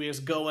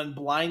just go and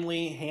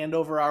blindly hand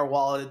over our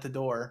wallet at the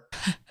door,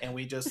 and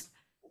we just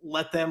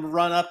let them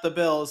run up the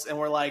bills, and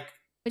we're like What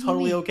do you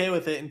totally mean? okay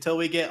with it until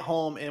we get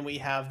home and we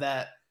have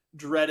that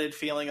dreaded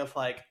feeling of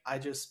like, I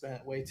just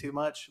spent way too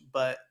much,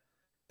 but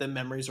the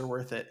memories are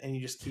worth it. And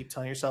you just keep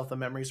telling yourself the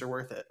memories are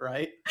worth it,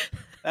 right?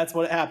 That's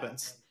what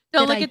happens.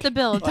 Don't Did look I at the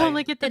bill. like- Don't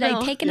look at the Did I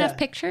bill. take enough Yeah.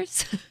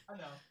 pictures?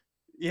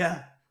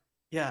 Yeah.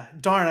 Yeah.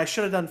 Darn, I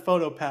should have done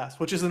PhotoPass,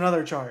 which is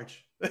another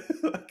charge.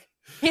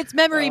 It's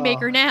Memory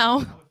Maker Oh.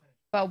 now.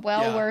 But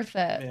well Yeah. worth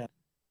it. Yeah.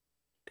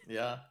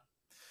 Yeah.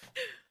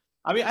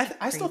 I mean,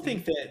 I still Crazy.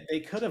 think that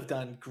they could have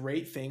done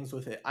great things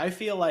with it. I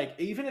feel like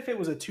even if it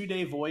was a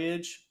 2-day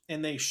voyage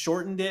and they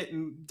shortened it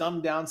and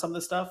dumbed down some of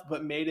the stuff,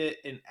 but made it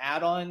an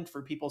add-on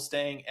for people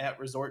staying at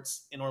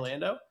resorts in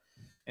Orlando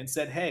and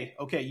said, hey,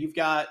 okay, you've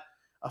got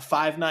a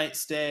 5-night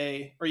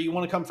stay, or you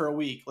want to come for a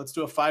week. Let's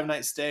do a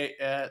 5-night stay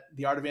at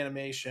the Art of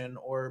Animation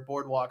or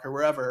Boardwalk or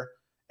wherever.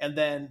 And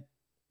then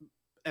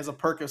as a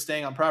perk of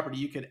staying on property,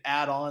 you could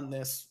add on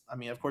this. I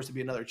mean, of course, it'd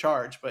be another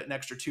charge, but an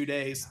extra 2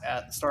 days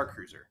at the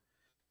Starcruiser,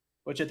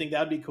 which I think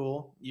that'd be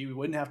cool. You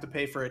wouldn't have to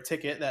pay for a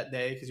ticket that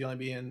day because you only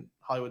be in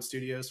Hollywood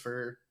Studios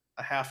for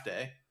a half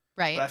day.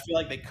 Right. But I feel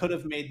like they could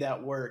have made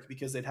that work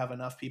because they'd have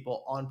enough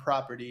people on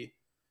property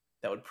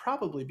that would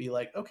probably be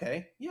like,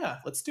 okay, yeah,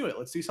 let's do it.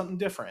 Let's do something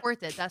different.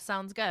 Worth it. That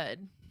sounds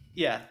good.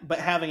 Yeah, but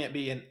having it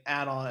be an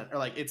add-on or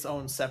like its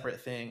own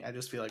separate thing, I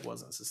just feel like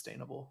wasn't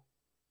sustainable.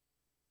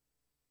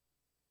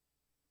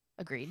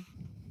 Agreed.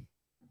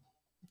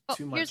 Well,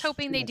 Too here's much-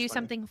 hoping too they much do money.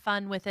 something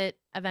fun with it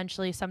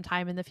eventually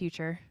sometime in the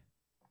future.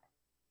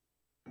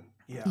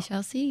 Yeah. We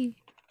shall see.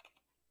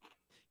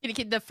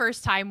 The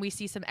first time we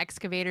see some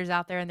excavators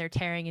out there and they're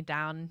tearing it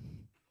down,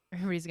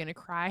 everybody's going to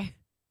cry.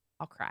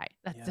 I'll cry.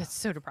 That's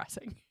so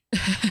depressing.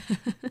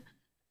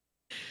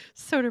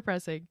 So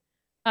depressing.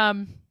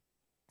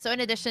 So in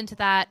addition to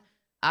that,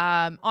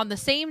 on the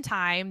same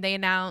time, they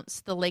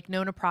announced the Lake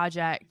Nona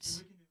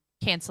project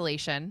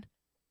cancellation.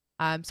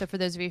 So for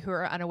those of you who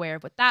are unaware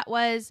of what that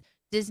was,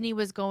 Disney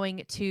was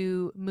going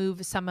to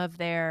move some of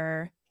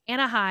their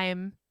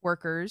Anaheim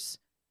workers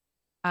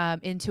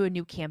into a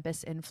new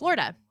campus in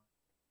Florida.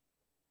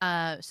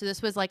 So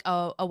this was like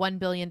a $1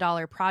 billion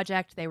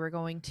project. They were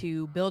going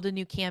to build a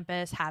new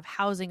campus, have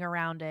housing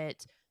around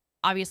it,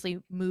 obviously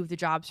move the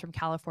jobs from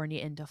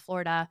California into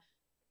Florida.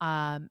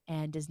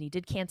 And Disney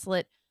did cancel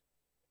it.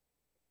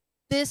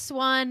 This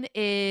one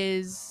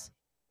is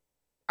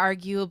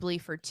arguably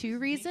for two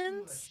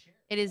reasons.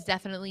 It is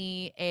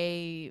definitely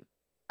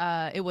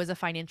it was a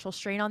financial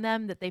strain on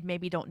them that they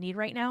maybe don't need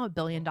right now. $1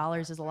 billion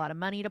is a lot of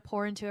money to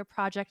pour into a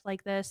project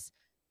like this.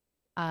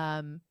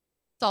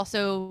 It's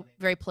also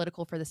very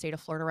political for the state of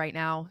Florida right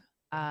now.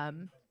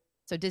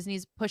 So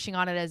Disney's pushing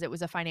on it as it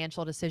was a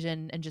financial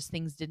decision and just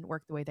things didn't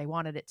work the way they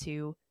wanted it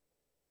to.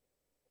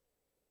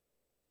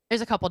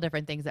 There's a couple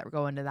different things that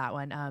go into that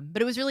one.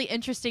 But it was really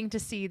interesting to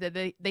see that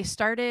they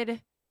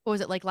started, what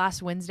was it, like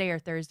last Wednesday or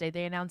Thursday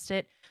they announced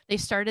it. They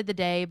started the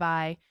day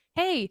by,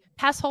 hey,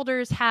 pass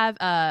holders have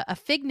a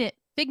figment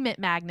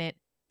magnet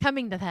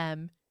coming to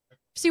them.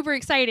 Super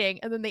exciting.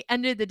 And then they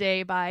ended the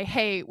day by,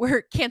 hey,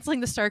 we're canceling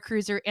the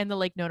Starcruiser and the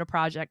Lake Nona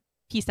project.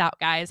 Peace out,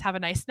 guys. Have a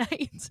nice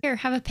night. Here,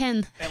 have a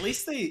pen. At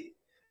least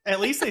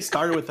they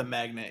started with the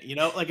magnet, you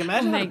know? Like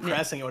imagine how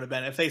depressing it would have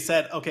been if they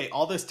said, okay,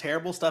 all this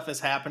terrible stuff is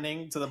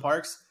happening to the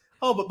parks.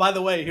 Oh, but by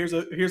the way, here's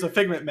a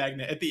figment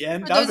magnet at the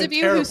end. For That those would've of been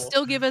you terrible. who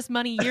still give us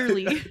money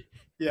yearly,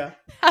 Yeah.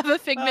 have a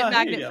figment Here you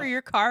magnet go. for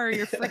your car or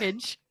your Yeah.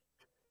 fridge.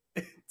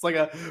 It's like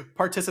a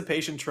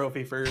participation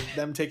trophy for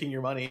them taking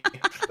your money.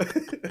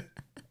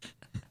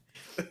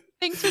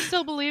 Thanks for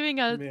still believing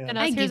in us. Man.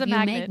 I Here's give a you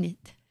magnet.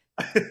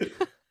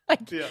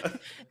 Yeah.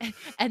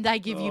 And I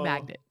give you Oh.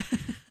 magnet.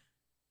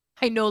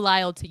 I know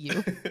Lyle to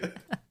you.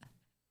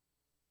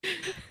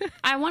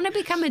 I want to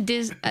become a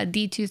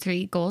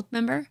D23 gold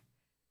member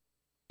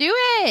Do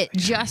it.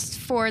 just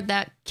for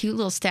that cute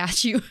little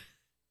statue.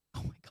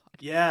 Oh my god.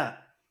 Yeah.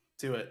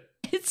 Do it.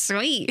 It's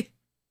sweet.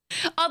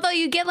 Although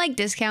you get like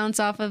discounts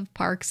off of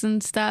parks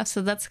and stuff,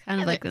 so that's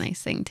kind of Yeah, like a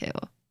nice thing too.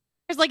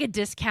 There's like a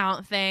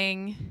discount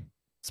thing.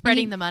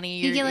 Spreading the money.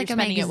 you You're, get, like, you're a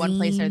spending it one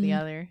place or the magazine.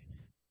 other. You know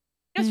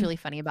what's Mm. really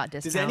funny about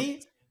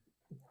discounts?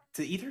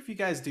 Do either of you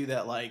guys do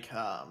that? Like,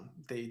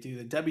 they do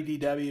the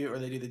WDW or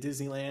they do the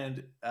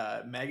Disneyland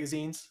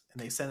magazines, and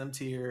they send them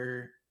to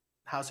your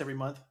house every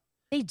month.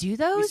 They do Have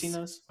those? you seen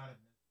those?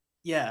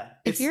 Yeah.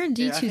 If you're a I think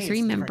it's D23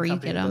 different member, you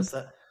company get that 'em. does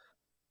that.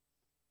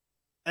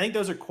 I think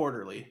those are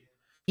quarterly.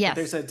 Yes, But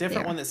there's a different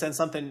there. one that sends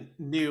something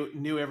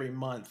new every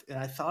month, and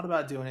I thought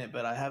about doing it,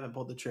 but I haven't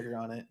pulled the trigger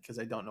on it because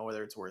I don't know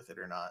whether it's worth it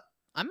or not.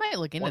 I might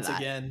look into Once that.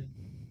 again,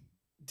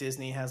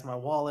 Disney has my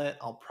wallet.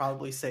 I'll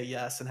probably say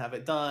yes and have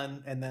it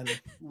done, and then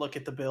look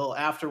at the bill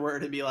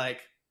afterward and be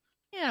like,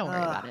 Yeah, don't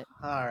worry about it.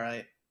 All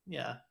right.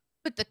 Yeah.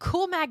 But the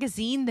cool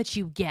magazine that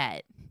you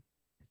get,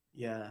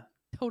 Yeah.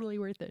 totally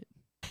worth it.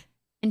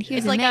 And here's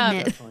It's a like,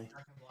 magnet. Definitely.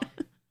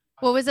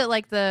 What was it,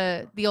 like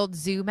the old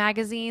zoo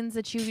magazines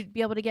that you would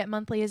be able to get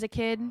monthly as a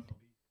kid?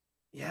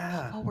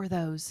 Yeah. What were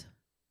those?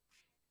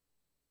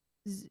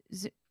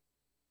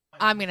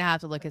 I'm gonna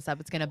have to look this up.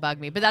 It's gonna bug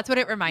me, but that's what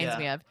it reminds Yeah.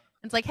 me of.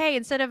 It's like, hey,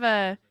 instead of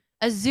a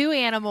zoo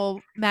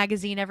animal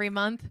magazine every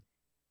month,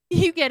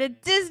 you get a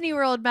Disney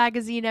World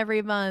magazine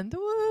every month.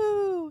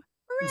 Woo!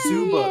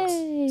 Zoo books.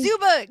 Yay. Zoo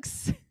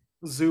books.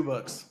 Zoo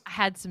books. I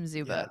had some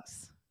zoo Yeah.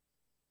 books.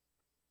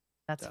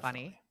 That's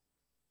Definitely.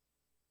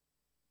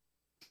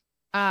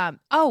 funny.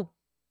 Oh,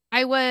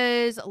 I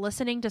was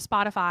listening to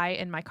Spotify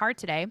in my car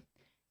today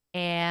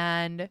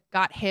and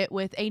got hit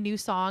with a new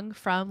song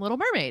from Little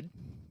Mermaid.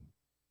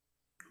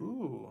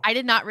 Ooh. I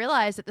did not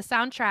realize that the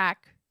soundtrack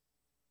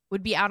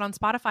would be out on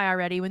Spotify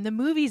already when the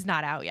movie's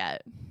not out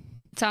yet.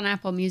 It's on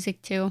Apple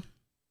Music too.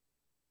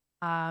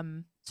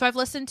 So I've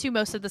listened to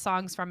most of the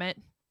songs from it.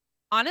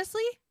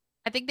 Honestly,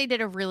 I think they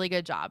did a really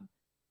good job.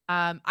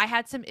 I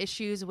had some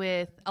issues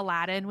with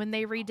Aladdin when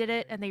they redid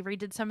it and they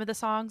redid some of the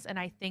songs, and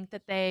I think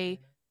that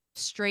they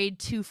strayed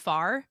too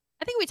far.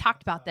 I think we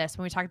talked about this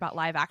when we talked about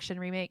live action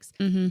remakes.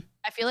 Mm-hmm.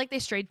 I feel like they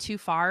strayed too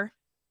far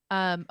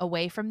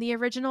away from the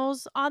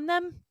originals on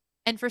them.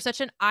 And for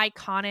such an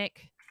iconic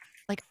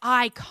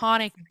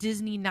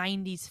Disney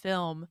 90s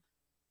film,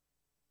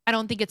 I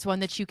don't think it's one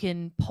that you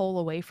can pull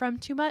away from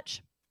too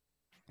much.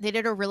 They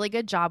did a really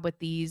good job with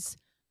these.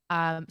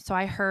 So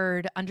I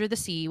heard Under the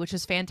Sea, which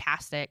is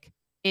fantastic.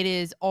 It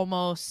is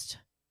almost...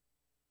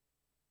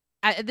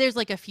 there's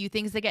like a few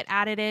things that get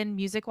added in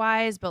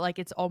music-wise, but like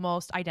it's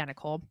almost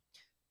identical.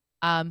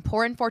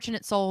 Poor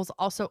Unfortunate Souls,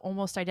 also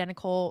almost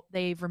identical.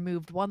 They've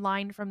removed one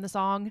line from the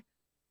song,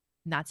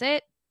 and that's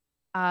it.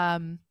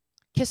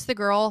 Kiss the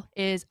Girl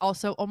is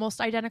also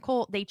almost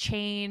identical. They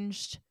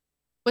changed...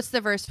 What's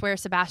the verse where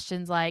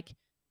Sebastian's like,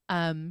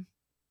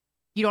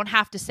 you don't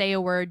have to say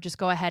a word, just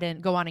go ahead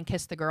and go on and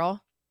kiss the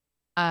girl.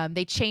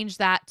 They changed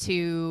that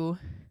to,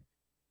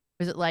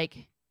 was it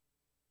like,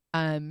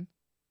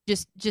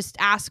 just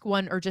ask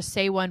one or just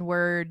say one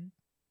word.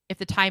 If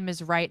the time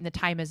is right and the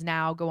time is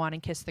now, go on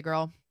and kiss the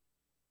girl.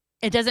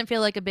 It doesn't feel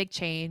like a big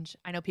change.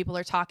 I know people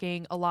are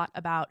talking a lot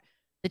about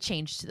the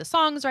change to the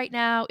songs right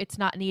now. It's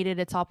not needed.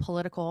 It's all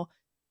political.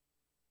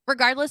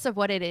 Regardless of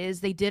what it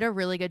is, they did a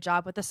really good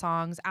job with the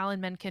songs.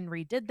 Alan Menken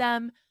redid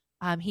them.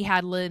 He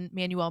had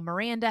Lin-Manuel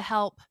Miranda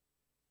help.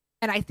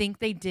 And I think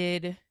they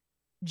did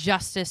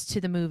justice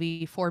to the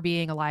movie for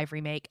being a live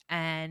remake.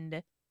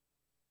 And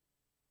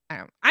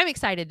I'm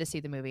excited to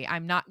see the movie.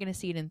 I'm not going to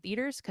see it in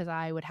theaters because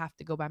I would have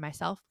to go by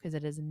myself because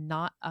it is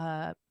not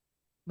a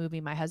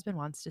movie my husband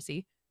wants to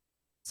see.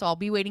 So I'll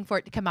be waiting for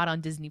it to come out on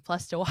Disney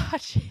Plus to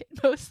watch it,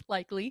 most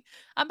likely.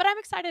 But I'm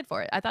excited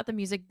for it. I thought the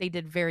music, they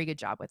did a very good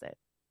job with it.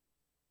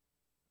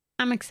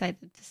 I'm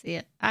excited to see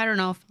it. I don't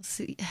know if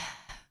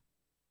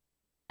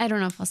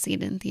I'll see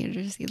it in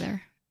theaters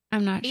either.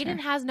 I'm not Aiden sure.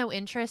 has no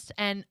interest,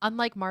 and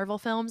unlike Marvel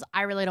films,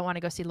 I really don't want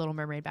to go see Little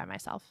Mermaid by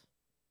myself.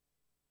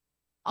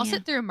 I'll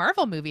sit through a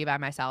Marvel movie by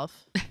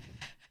myself.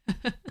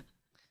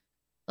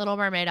 Little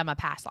Mermaid, I'm a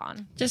pass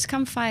on. Just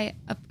come fly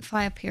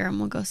up here and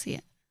we'll go see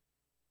it.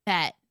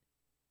 Bet.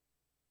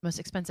 Most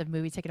expensive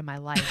movie ticket of my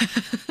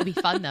life. It'll be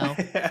fun though.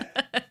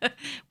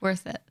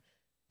 Worth it.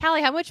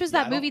 Callie, how much was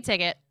that movie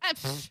ticket?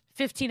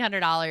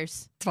 $1,500.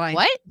 It's fine.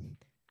 What?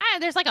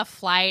 There's like a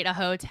flight, a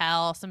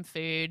hotel, some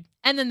food,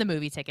 and then the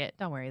movie ticket.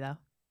 Don't worry though.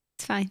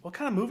 It's fine. What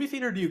kind of movie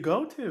theater do you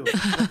go to?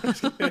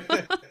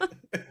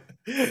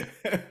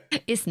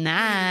 It's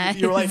nice.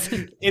 You're like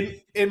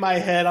in my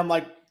head, I'm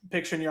like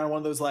picturing you're on one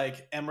of those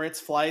like Emirates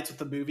flights with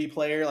the movie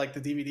player, like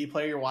the DVD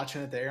player. You're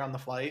watching it there on the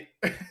flight.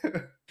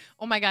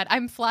 Oh my God.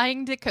 I'm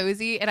flying to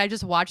Cozy and I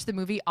just watched the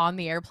movie on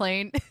the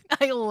airplane.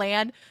 I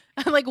land,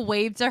 I like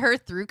wave to her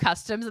through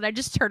customs and I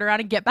just turn around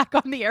and get back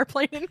on the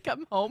airplane and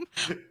come home.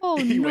 Oh,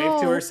 You no.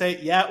 wave to her, say,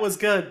 yeah, it was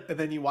good. And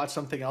then you watch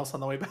something else on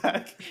the way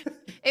back.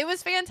 It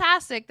was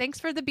fantastic. Thanks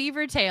for the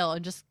beaver tail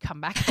and just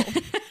come back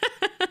home.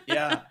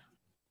 Yeah.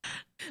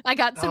 I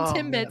got some Oh,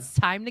 Timbits.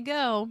 Time to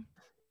go.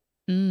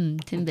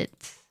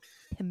 Timbits.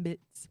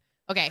 Timbits.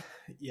 Okay.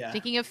 Yeah.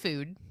 Speaking of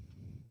food,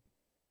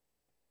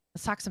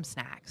 let's talk some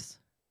snacks.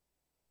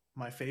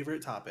 My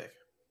favorite topic.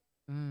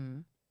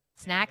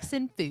 Snacks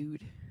and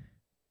food.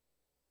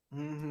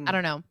 Mm-hmm. I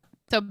don't know.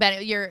 So,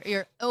 Ben,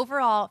 your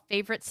overall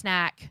favorite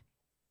snack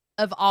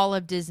of all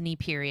of Disney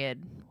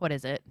period, what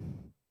is it?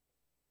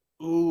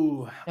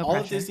 Ooh, No all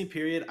of pressure. Disney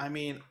period. I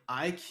mean,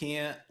 I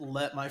can't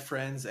let my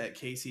friends at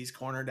Casey's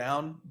Corner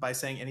down by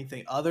saying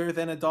anything other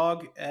than a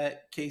dog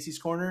at Casey's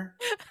Corner.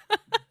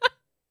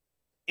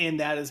 And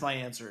that is my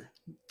answer.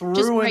 Just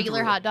Through and regular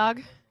through. hot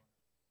dog?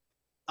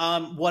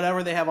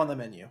 Whatever they have on the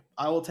menu.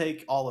 I will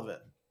take all of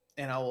it.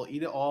 And I will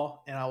eat it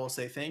all. And I will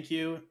say thank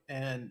you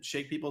and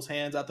shake people's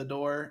hands out the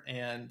door.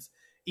 And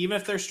even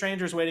if there's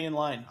strangers waiting in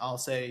line, I'll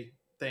say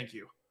thank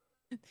you.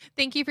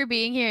 Thank you for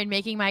being here and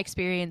making my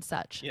experience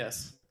such.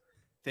 Yes.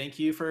 Thank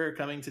you for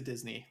coming to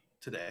Disney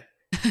today.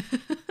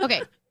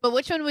 Okay, but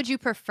which one would you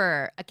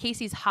prefer? A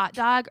Casey's hot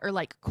dog or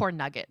like corn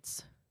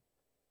nuggets?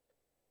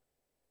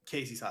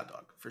 Casey's hot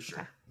dog, for sure.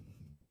 Okay.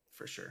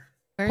 For sure.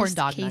 Corn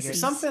dog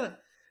Casey's? nuggets.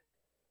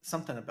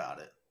 Something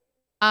about it.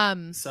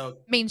 So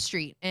Main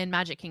Street in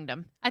Magic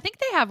Kingdom. I think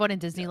they have one in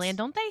Disneyland, Yes.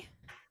 don't they?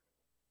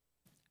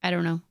 I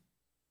don't know.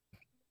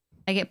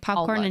 I get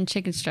popcorn look. and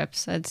chicken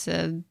strips. That's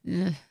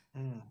you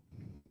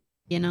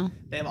know.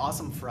 they have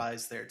awesome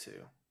fries there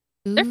too.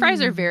 Their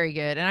fries are Ooh. very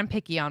good, and I'm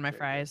picky on my Very good.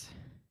 fries.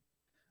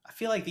 I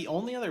feel like the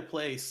only other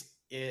place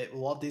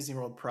Walt Disney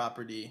World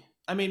property.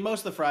 I mean, most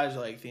of the fries are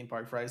like theme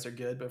park fries are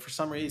good, but for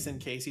some reason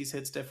Casey's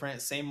hits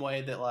different. Same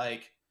way that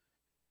like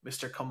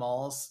Mr.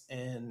 Kamal's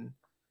in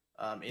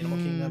Animal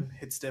Kingdom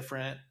hits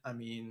different. I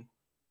mean,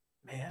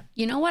 man.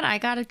 You know what I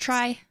gotta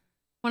try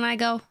when I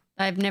go?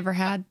 I've never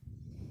had.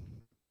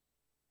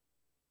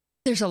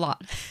 There's a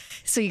lot,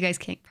 so you guys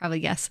can't probably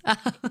guess.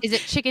 Is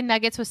it chicken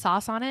nuggets with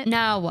sauce on it?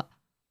 No.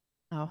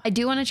 Oh. I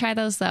do want to try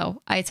those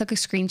though. I took a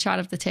screenshot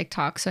of the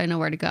TikTok so I know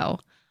where to go.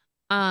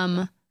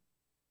 But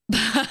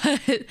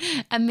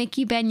a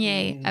Mickey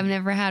beignet. I've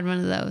never had one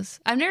of those.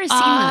 I've never seen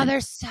one.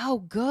 They're so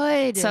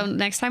good. So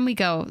next time we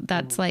go,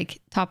 that's like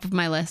top of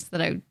my list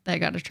that I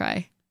got to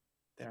try.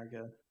 They are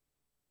good.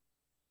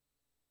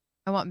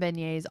 I want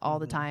beignets all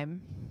the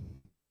time.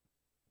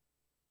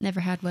 Never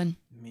had one.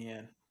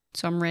 Man.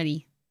 So I'm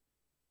ready.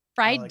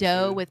 Fried like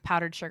dough food. with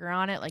powdered sugar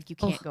on it, like you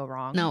can't go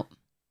wrong. No,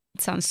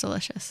 it sounds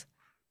delicious.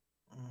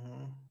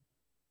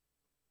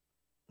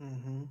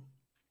 I'm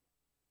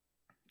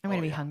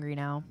gonna be hungry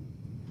now.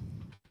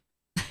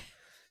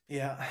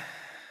 Yeah.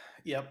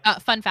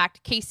 Yep. Fun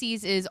fact: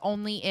 Casey's is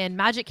only in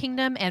Magic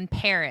Kingdom and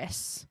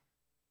Paris.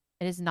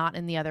 It is not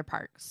in the other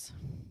parks.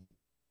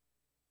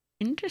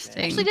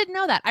 Interesting. I actually didn't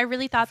know that. I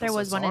really thought feel there so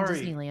was one in sorry.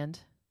 Disneyland.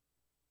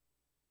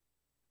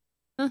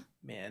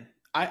 Man,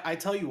 I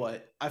tell you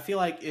what, I feel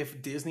like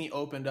if Disney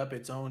opened up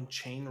its own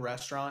chain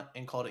restaurant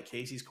and called it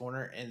Casey's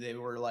Corner, and they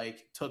were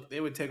like they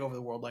would take over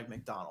the world like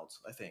McDonald's.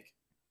 I think.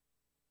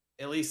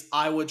 At least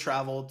I would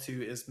travel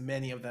to as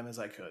many of them as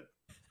I could.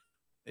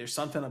 There's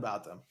something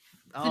about them.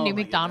 The new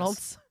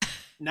McDonald's. Goodness.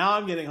 Now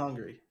I'm getting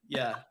hungry.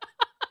 Yeah.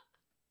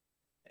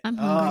 I'm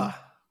hungry.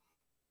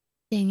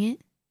 Dang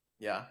it.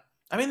 Yeah.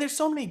 I mean, there's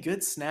so many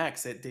good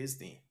snacks at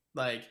Disney.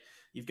 Like,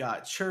 you've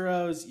got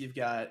churros, you've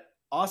got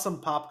awesome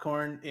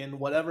popcorn in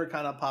whatever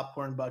kind of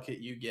popcorn bucket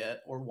you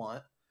get or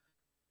want.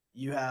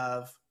 You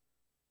have,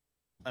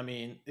 I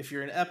mean, if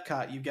you're in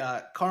Epcot, you've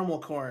got caramel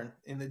corn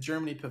in the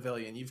Germany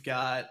pavilion. You've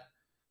got,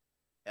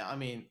 I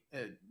mean,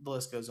 the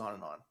list goes on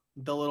and on.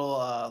 The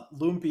little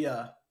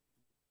lumpia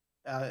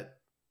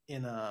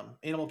in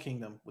Animal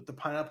Kingdom with the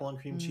pineapple and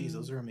cream cheese.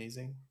 Those are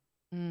amazing.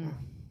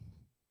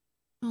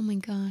 Oh my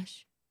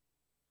gosh.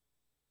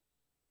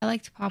 I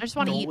like to pop. I just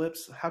want to Dole eat.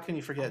 Whips. How can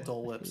you forget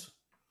Dole Whips?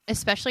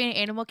 Especially in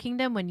Animal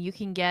Kingdom when you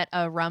can get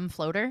a rum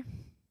floater.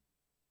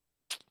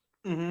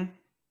 Mm-hmm.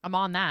 I'm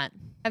on that.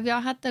 Have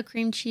y'all had the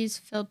cream cheese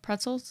filled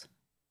pretzels?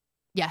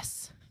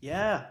 Yes.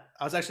 Yeah.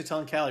 I was actually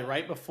telling Callie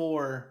right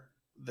before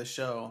the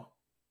show,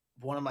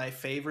 one of my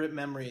favorite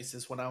memories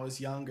is when I was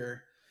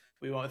younger.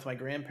 We went with my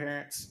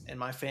grandparents and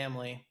my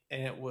family,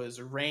 and it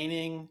was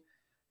raining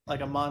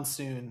like a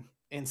monsoon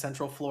in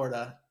Central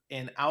Florida.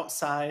 And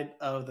outside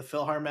of the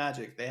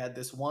PhilharMagic, they had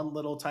this one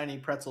little tiny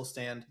pretzel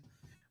stand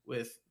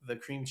with the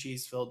cream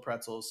cheese filled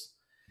pretzels.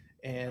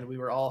 And we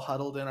were all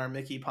huddled in our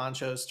Mickey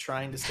ponchos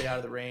trying to stay out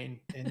of the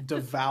rain and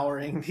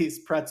devouring these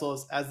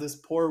pretzels as this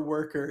poor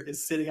worker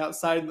is sitting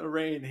outside in the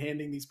rain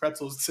handing these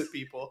pretzels to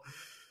people.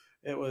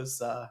 It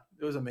was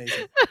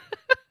amazing.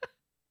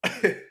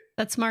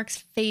 That's Mark's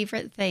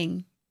favorite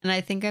thing. And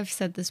I think I've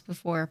said this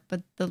before,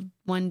 but the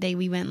one day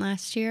we went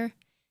last year,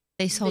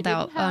 they sold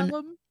out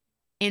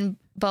in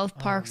both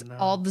parks,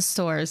 all the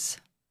stores.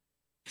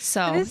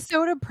 So it is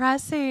so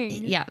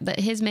depressing. Yeah,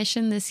 his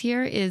mission this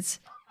year is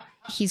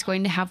he's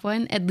going to have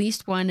one, at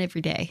least one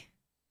every day.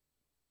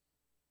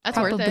 That's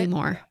probably worth it.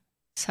 More.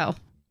 So I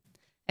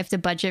have to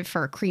budget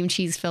for cream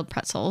cheese filled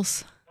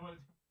pretzels.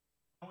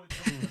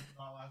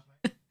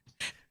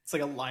 It's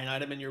like a line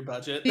item in your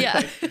budget.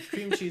 Yeah. Like,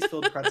 cream cheese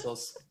filled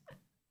pretzels.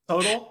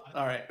 Total?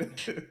 All right.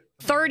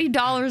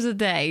 $30 a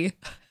day.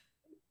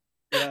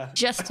 Yeah.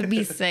 Just to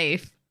be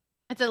safe.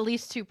 It's at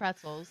least 2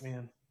 pretzels.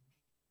 Man.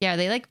 Yeah, are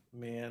they like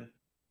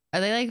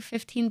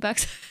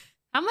 $15?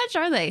 How much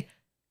are they?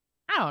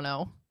 I don't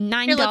know.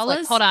 $9? Here, let's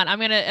look. Hold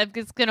on.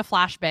 It's gonna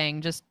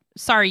flashbang. Just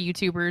sorry,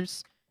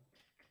 YouTubers.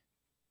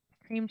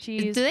 Cream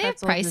cheese. Do they have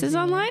prices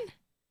online?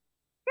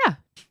 Yeah.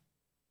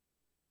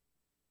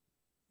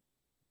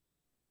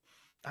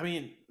 I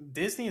mean,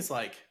 Disney's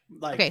like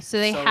okay, so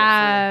they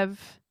have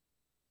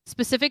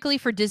specifically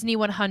for Disney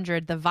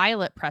 100 the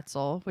violet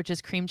pretzel, which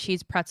is cream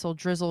cheese pretzel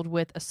drizzled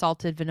with a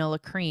salted vanilla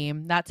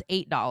cream. That's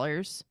 $8,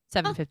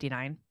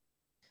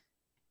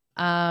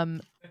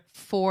 $7.59.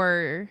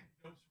 For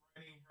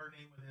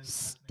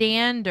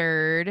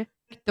standard,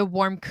 the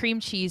warm cream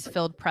cheese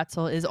filled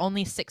pretzel is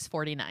only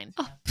 $6.49.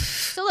 Oh.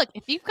 So look,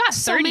 if you've got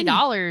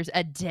 $30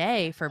 a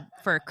day for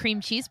a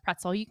cream cheese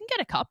pretzel, you can get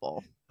a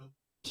couple.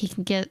 He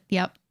can get,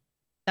 yep.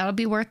 That'll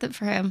be worth it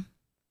for him.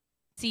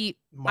 See,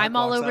 Mark I'm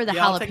all over the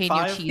I'll take jalapeno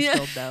 5. cheese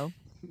filled though.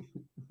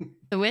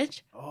 The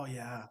which? Oh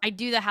yeah. I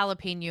do the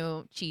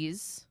jalapeno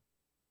cheese.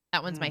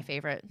 That one's my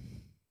favorite.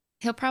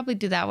 He'll probably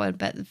do that one,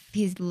 but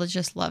he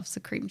just loves the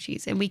cream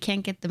cheese, and we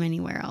can't get them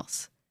anywhere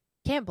else.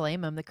 Can't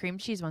blame him. The cream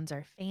cheese ones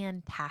are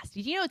fantastic.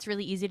 Did you know it's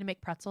really easy to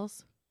make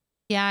pretzels?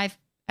 Yeah,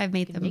 I've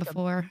made them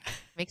before.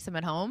 Make them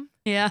at home.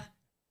 Yeah.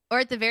 Or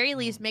at the very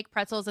least, make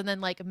pretzels and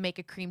then like make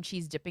a cream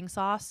cheese dipping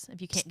sauce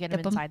if you can't get them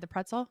inside the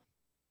pretzel.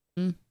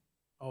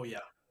 Oh yeah.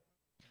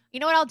 You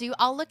know what I'll do?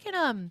 I'll look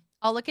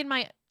in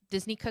my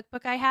Disney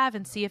cookbook I have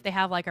and see if they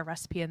have like a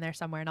recipe in there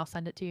somewhere, and I'll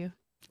send it to you.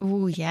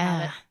 Oh Have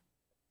yeah. it.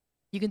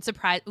 You can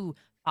surprise. Ooh,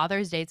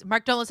 Father's Day's.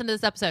 Mark, don't listen to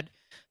this episode.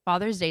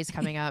 Father's Day's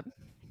coming up.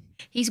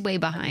 He's way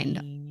behind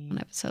on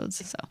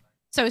episodes, so.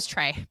 So is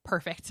Trey.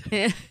 Perfect.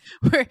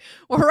 we're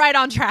right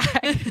on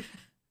track.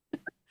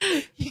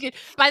 You could,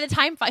 by the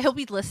time he'll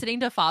be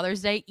listening to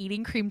Father's Day,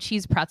 eating cream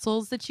cheese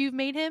pretzels that you've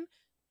made him,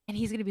 and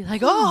he's gonna be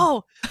like,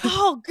 "Oh,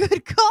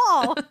 good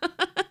call."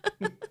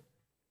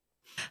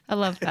 I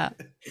love that.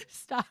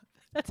 Stop.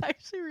 That's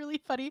actually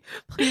really funny.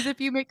 Please, if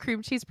you make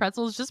cream cheese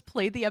pretzels, just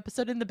play the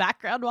episode in the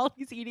background while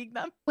he's eating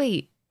them.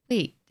 Wait.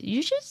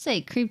 You should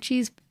say cream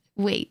cheese.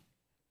 Wait.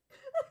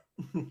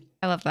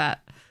 I love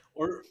that.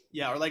 Or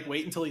like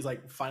wait until he's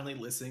like finally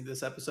listening to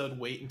this episode.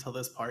 Wait until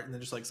this part, and then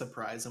just like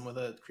surprise him with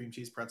a cream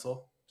cheese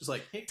pretzel. Just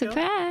like, hey,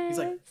 Surprise. He's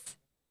like,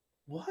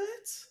 what?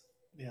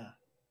 Yeah.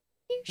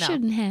 You No.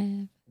 shouldn't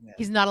have. Yeah.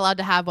 He's not allowed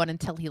to have one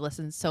until he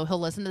listens. So he'll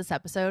listen to this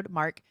episode.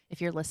 Mark,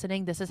 if you're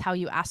listening, this is how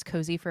you ask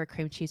Cozy for a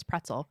cream cheese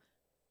pretzel.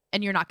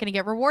 And you're not going to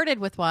get rewarded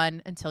with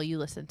one until you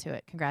listen to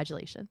it.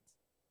 Congratulations.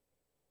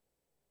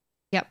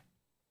 Yep.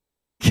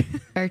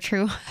 Very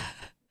true.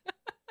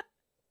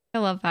 I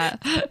love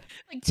that.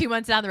 Like 2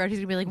 months down the road, he's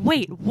going to be like,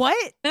 wait,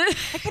 what? I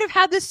could have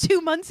had this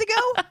 2 months ago?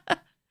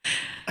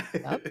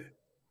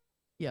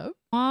 Yep.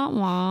 Wah,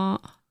 wah.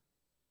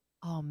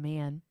 Oh,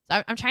 man.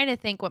 So I'm trying to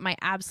think what my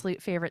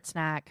absolute favorite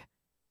snack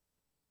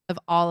of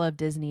all of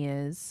Disney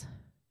is.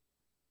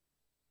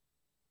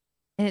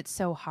 And it's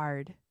so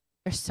hard.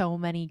 There's so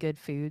many good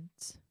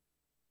foods.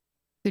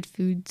 Good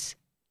foods.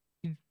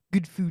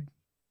 Good food.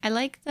 I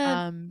like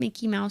the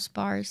Mickey Mouse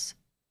bars.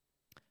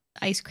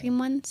 Ice cream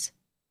ones.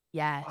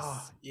 Yes.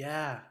 Oh,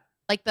 yeah.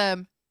 Like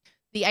the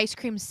ice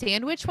cream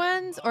sandwich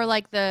ones or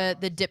like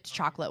the dipped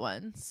chocolate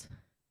ones?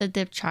 The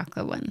dipped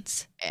chocolate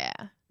ones. Yeah.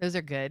 Those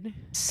are good.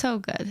 So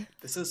good.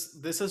 This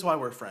is why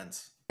we're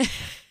friends.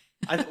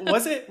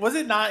 Was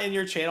it not in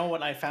your channel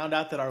when I found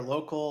out that our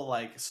local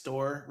like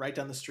store right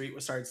down the street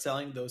was started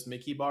selling those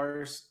Mickey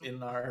bars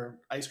in our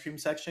ice cream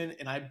section,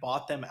 and I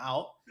bought them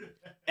out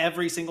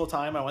every single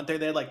time I went there.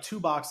 They had like 2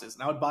 boxes,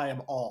 and I would buy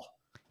them all.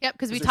 Yep,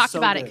 because we They're talked so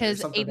about it good. There's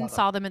because something Aiden about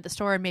saw them at the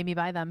store and made me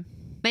buy them.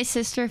 My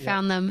sister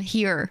found them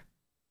here.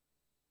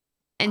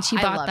 And she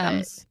I bought love them.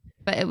 it.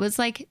 But it was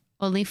like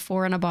only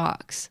 4 in a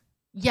box.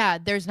 Yeah,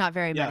 there's not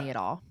very Yeah. many at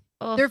all.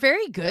 Oh, They're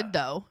very good Yeah.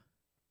 though.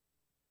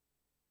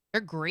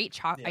 They're great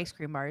Yeah. ice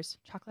cream bars.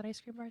 Chocolate ice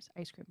cream bars?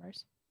 Ice cream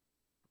bars.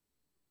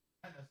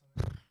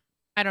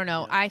 I don't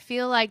know. Yeah. I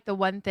feel like the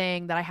one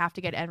thing that I have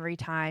to get every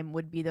time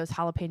would be those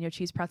jalapeno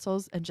cheese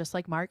pretzels. And just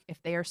like Mark,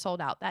 if they are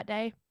sold out that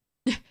day,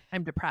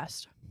 I'm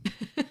depressed.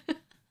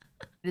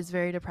 It is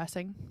very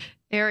depressing.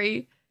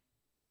 very.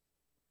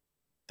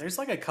 There's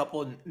like a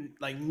couple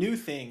like new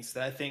things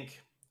that I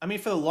think. I mean,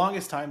 for the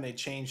longest time they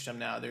changed them.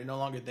 Now they're no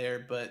longer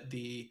there. But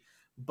the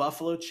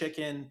buffalo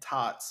chicken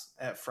tots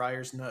at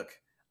Friar's Nook,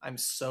 I'm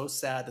so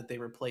sad that they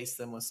replaced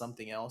them with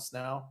something else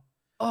now.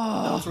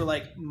 Those were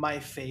like my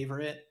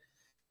favorite,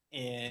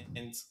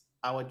 and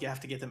I would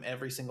have to get them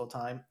every single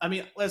time. I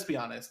mean, let's be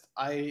honest.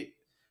 I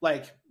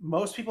like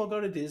most people go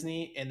to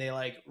Disney and they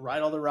like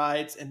ride all the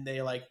rides and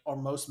they like are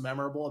most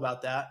memorable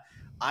about that.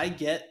 I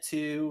get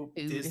to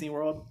Food. Disney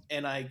World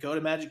and I go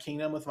to Magic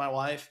Kingdom with my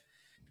wife,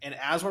 and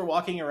as we're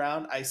walking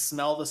around, I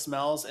smell the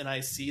smells and I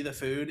see the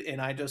food, and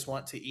I just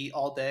want to eat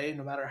all day,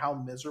 no matter how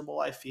miserable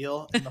I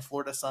feel in the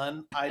Florida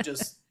sun. I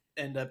just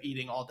end up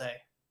eating all day.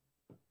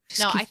 No,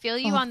 Just I give feel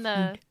you all on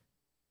the food.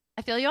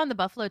 I feel you on the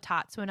buffalo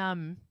tots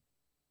when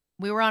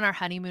we were on our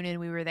honeymoon and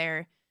we were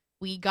there.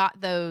 We got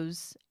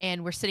those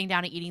and we're sitting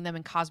down and eating them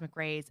in Cosmic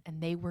Rays, and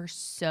they were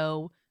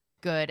so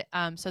good.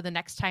 So the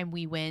next time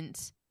we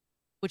went,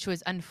 which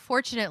was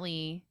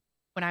unfortunately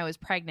when I was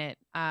pregnant,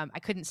 I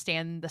couldn't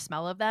stand the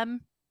smell of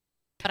them,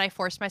 but I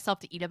forced myself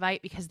to eat a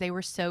bite because they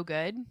were so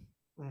good.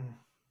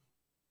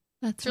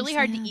 That's It's so really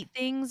hard to sad. eat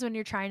things when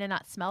you're trying to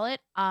not smell it.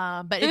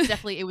 But it's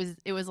definitely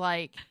it was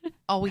like,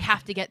 oh, we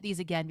have to get these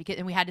again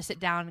and we had to sit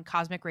down in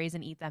Cosmic Rays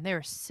and eat them. They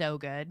were so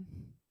good.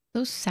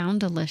 Those sound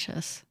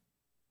delicious.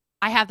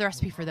 I have the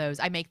recipe for those.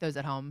 I make those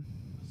at home.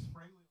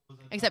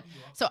 Except,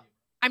 so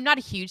I'm not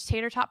a huge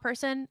tater tot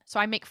person, so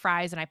I make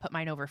fries and I put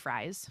mine over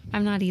fries.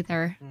 I'm not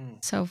either.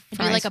 Mm. So I do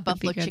fries like a would be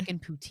buffalo good. chicken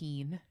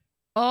poutine.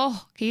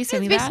 Oh, can you That's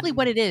send me that? basically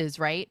what it is,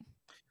 right? 'Cause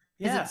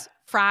Yeah. it's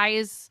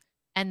fries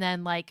and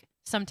then like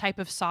some type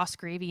of sauce,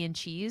 gravy, and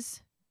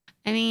cheese.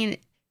 I mean,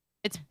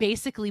 It's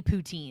basically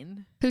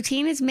poutine.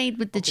 poutine is made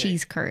with the Okay.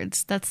 cheese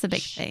curds. That's the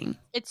big thing.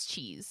 It's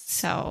cheese.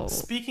 So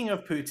Speaking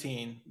of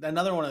poutine,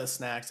 another one of the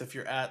snacks, if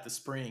you're at the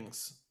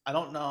Springs, I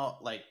don't know,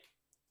 like,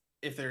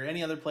 if there are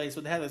any other place,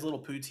 but they have this little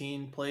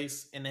poutine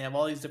place, and they have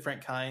all these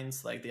different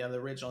kinds. Like, they have the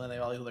original, and they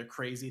have all these other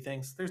crazy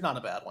things. There's not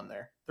a bad one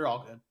there. They're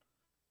all good.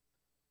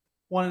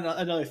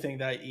 Another thing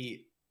that I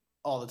eat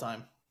all the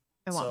time.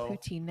 I want So-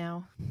 poutine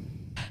now.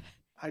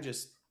 I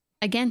just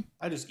again,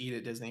 eat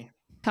at Disney.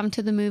 come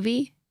to the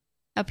movie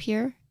up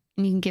here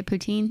and you can get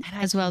poutine And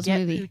I as well as get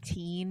movie.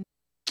 poutine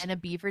and a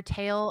beaver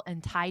tail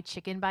and Thai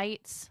chicken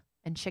bites.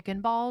 and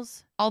chicken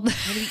balls. All the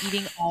I'm gonna be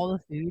eating all the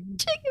food.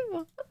 chicken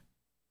balls.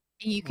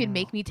 You can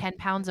make me 10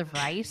 pounds of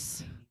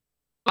rice.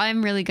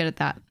 I'm really good at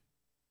that.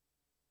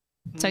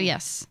 So Mm.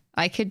 yes,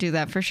 I could do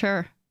that for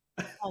sure.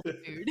 All the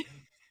food.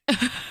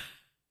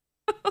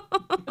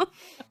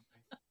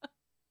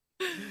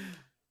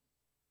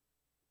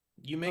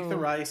 You make the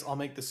rice, I'll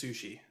make the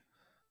sushi.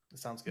 That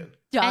sounds good.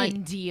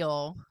 Done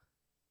deal.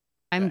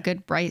 I'm Okay.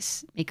 good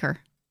rice maker.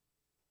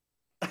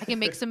 I can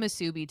make some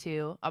musubi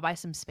too. I'll buy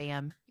some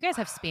spam. You guys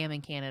have spam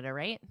in Canada,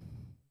 right?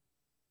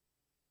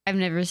 I've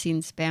never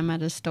seen spam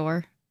at a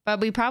store, but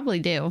we probably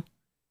do.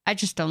 I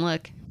just don't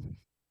look.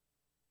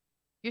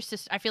 Your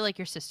sister. I feel like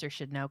your sister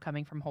should know,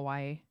 coming from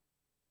Hawaii.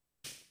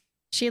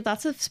 She had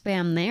lots of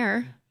spam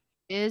there.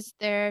 Is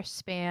there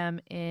spam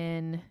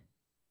in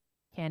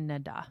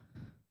Canada?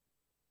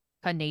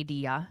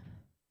 Canada.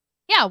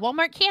 Yeah,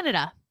 Walmart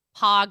Canada.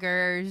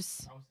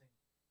 Poggers.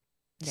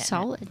 Getting it.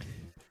 Solid.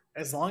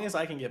 As long as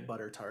I can get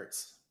butter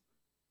tarts.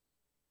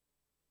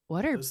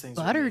 What are Those things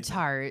are butter amazing.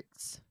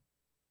 tarts?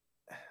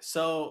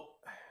 So,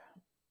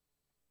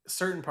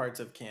 certain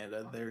parts of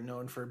Canada, they're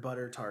known for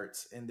butter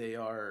tarts, and they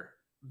are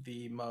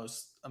the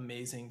most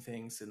amazing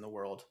things in the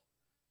world.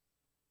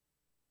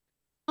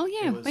 Oh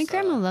yeah, was, my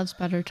grandma loves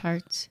butter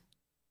tarts.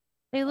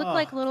 They look Oh.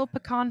 like little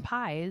pecan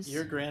pies.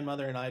 Your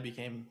grandmother and I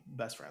became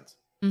best friends.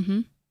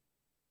 Mm-hmm.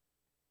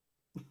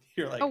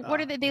 You're like, Oh, what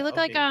are they? They yeah, look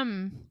okay.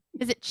 like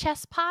is it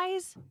chess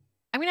pies?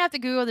 I'm gonna have to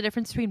Google the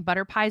difference between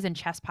butter pies and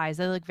chess pies.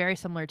 They look very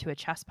similar to a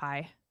chess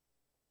pie.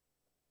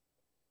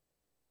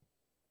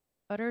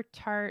 Butter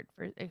tart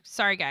for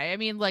sorry, guy. I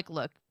mean, like,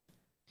 look,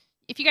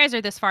 if you guys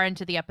are this far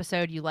into the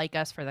episode, you like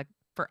us for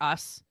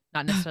us,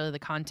 not necessarily the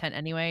content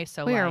anyway.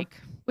 So We like,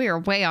 are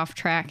way off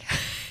track.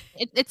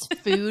 it's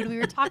food. We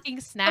were talking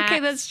snacks. Okay,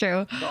 that's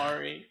true.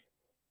 Sorry.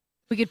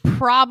 We could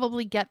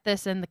probably get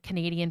this in the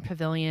Canadian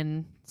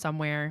Pavilion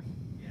somewhere.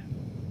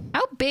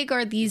 How big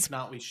are these If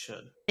not, we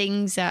should.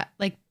 things at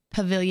like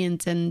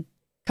pavilions and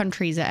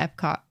countries at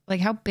Epcot?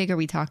 Like, how big are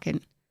we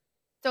talking?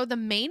 So the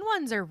main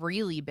ones are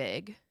really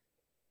big.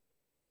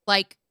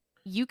 Like,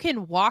 you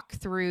can walk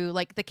through,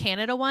 like the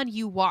Canada one,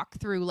 you walk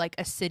through like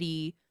a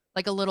city,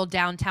 like a little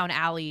downtown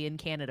alley in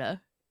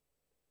Canada.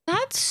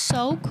 That's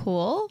so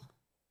cool.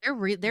 They're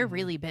Mhm.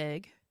 really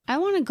big. I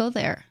want to go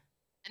there.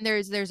 And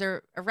there's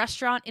a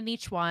restaurant in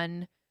each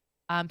one,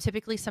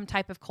 typically some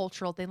type of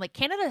cultural thing. Like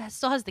Canada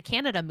still has the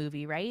Canada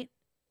movie, right?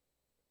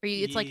 Where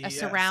it's like a Yes,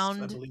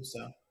 surround, I believe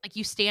so. like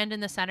you stand in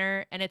the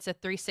center and it's a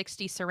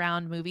 360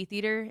 surround movie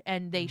theater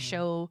and they Mhm.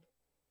 show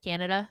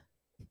Canada.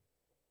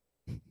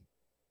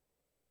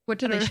 What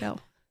do I they don't show?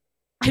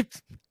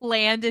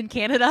 Land in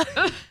Canada.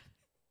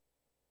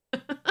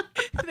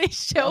 They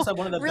show also have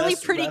one of the really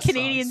best pretty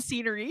Canadian restaurants.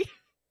 scenery.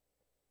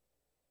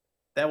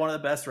 They have one of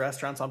the best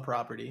restaurants on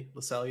property,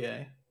 Le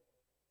Cellier.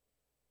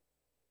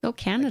 Go at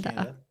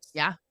Canada.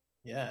 Yeah.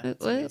 Yeah, What-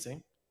 it's what?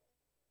 amazing.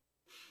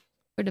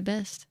 We're the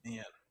best.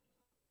 Man.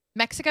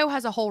 Mexico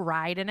has a whole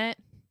ride in it.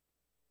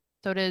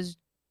 So does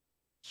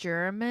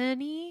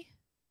Germany.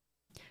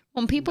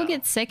 When people No.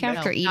 get sick No,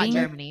 after Not eating,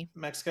 Germany.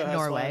 Mexico has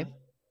Norway. one.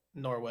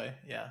 Norway,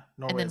 yeah.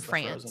 Norway And then is the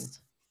frozen.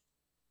 France.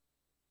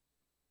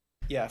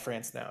 Yeah,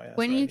 France now. Yeah, that's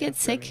When right, you yeah, get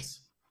sick-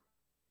 Germany's-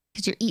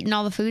 because you're eating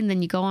all the food and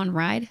then you go on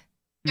ride.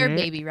 They're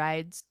baby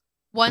rides.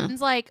 One's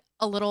like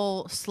a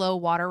little slow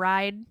water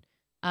ride.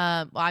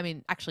 Well, I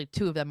mean, actually,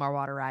 two of them are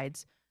water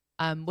rides.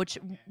 Which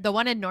the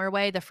one in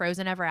Norway, the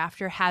Frozen Ever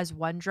After, has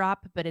one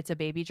drop, but it's a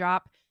baby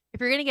drop. If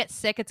you're gonna get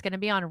sick, it's gonna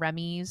be on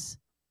Remy's.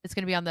 It's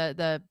gonna be on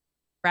the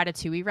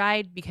Ratatouille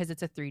ride because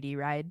it's a 3D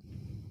ride.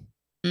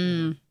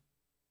 Mm.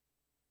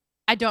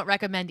 I don't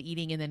recommend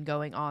eating and then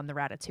going on the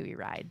Ratatouille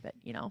ride, but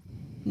you know,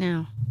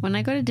 Now, when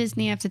I go to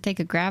Disney, I have to take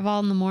a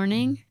Gravol in the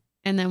morning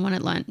and then one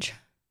at lunch.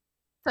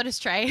 so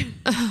just try.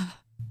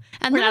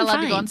 And We're then not allowed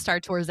to go fine. on Star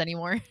Tours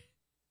anymore.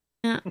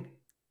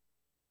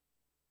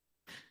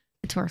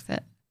 It's worth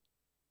it.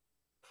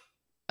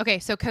 Okay,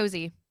 so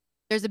Cozy,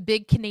 there's a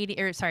big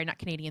not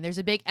Canadian, there's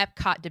a big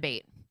Epcot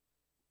debate.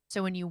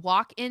 So when you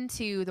walk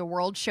into the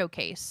World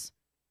Showcase,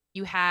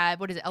 you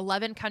have,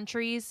 11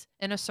 countries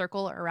in a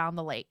circle around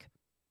the lake.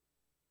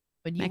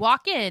 When you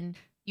walk in,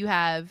 you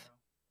have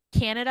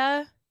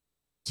Canada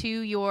to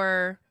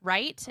your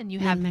right, and you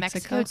And have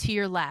Mexico. Mexico to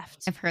your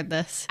left. I've heard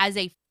this. As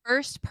a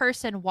first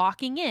person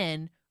walking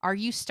in, are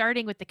you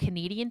starting with the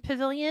Canadian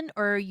pavilion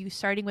or are you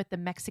starting with the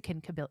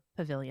Mexican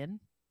pavilion?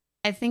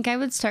 I think I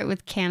would start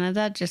with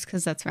Canada just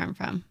because that's where I'm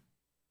from.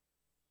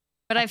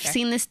 But I've Okay.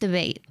 seen this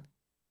debate.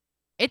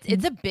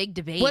 It's a big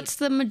debate. What's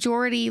the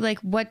majority? Like,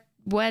 what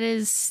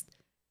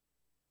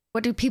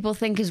do people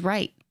think is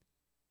right?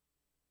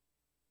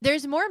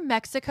 There's more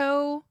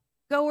Mexico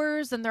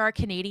goers than there are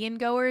Canadian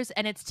goers,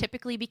 and it's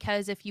typically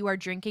because if you are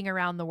drinking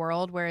around the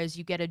world, whereas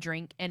you get a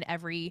drink in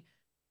every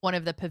one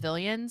of the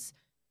pavilions,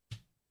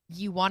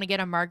 you want to get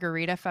a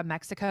margarita from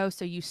Mexico,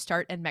 so you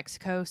start in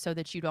Mexico so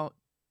that you don't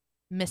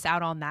miss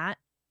out on that.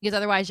 Because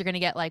otherwise you're going to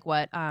get like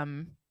what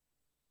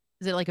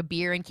is it like a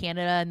beer in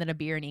Canada and then a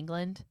beer in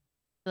England?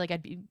 I feel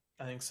like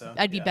I think so.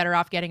 I'd be yeah. better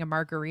off getting a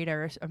margarita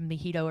or a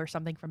mojito or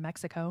something from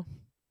Mexico.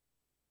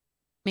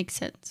 Makes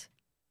sense.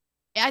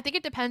 I think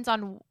it depends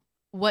on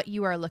what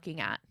you are looking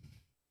at.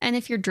 And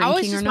if you're I drinking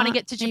always or just not, want to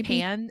get to maybe.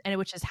 Japan, and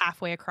which is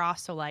halfway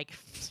across. So like,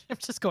 I'm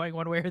just going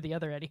one way or the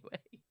other anyway.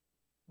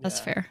 That's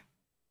Yeah. fair.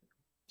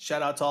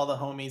 Shout out to all the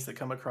homies that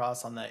come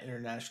across on that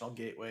international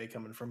gateway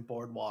coming from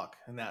Boardwalk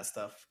and that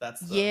stuff.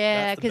 That's the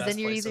Yeah, that's the 'cause then best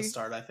you're place to either-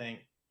 start, I think.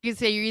 You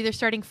say you're either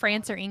starting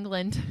France or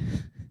England.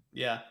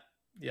 Yeah.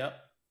 Yep.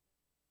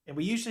 And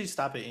we usually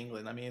stop at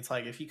England. I mean, it's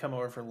like if you come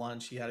over for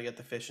lunch, you got to get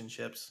the fish and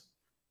chips.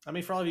 I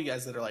mean, for all of you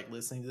guys that are like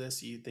listening to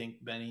this, you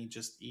think Benny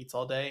just eats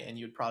all day, and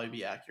you'd probably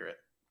be accurate.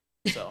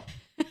 So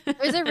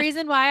There's a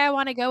reason why I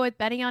want to go with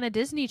Benny on a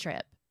Disney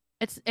trip.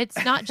 It's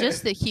not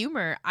just the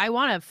humor. I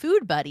want a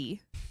food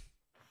buddy.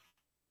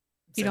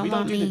 You so don't we don't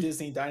want do the me.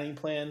 Disney dining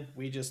plan.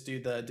 We just do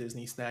the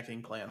Disney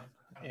snacking plan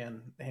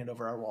and hand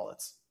over our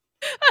wallets.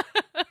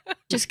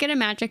 Just get a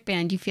magic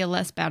band. You feel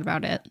less bad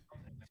about it.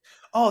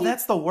 Oh,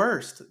 that's the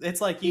worst.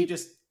 It's like you Beep.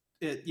 just,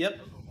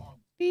 yep,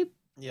 Beep.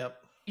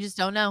 yep. You just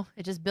don't know.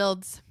 It just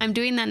builds. I'm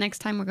doing that next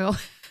time we go.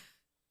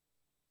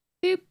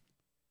 Beep.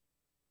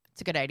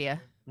 It's a good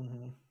idea.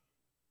 Mm-hmm.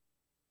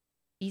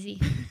 Easy.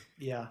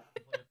 Yeah.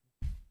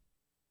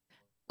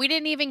 We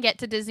didn't even get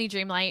to Disney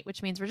Dreamlight,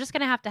 which means we're just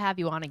going to have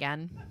you on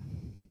again.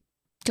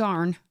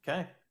 Darn,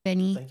 Okay.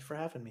 Benny. Thank you for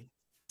having me.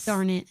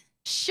 Darn it.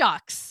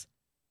 Shucks.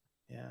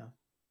 Yeah.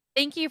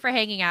 Thank you for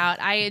hanging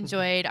out. I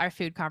enjoyed our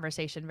food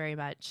conversation very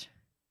much.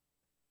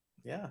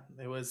 Yeah.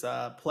 It was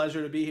a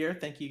pleasure to be here.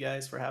 Thank you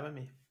guys for having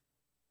me.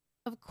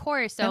 Of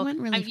course. That So went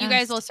really you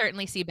guys fast. will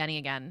certainly see Benny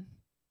again.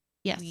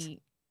 Yes.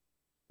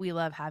 We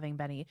love having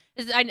Benny.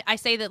 I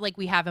say that like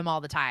we have him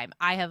all the time.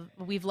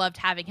 We've loved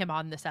having him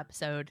on this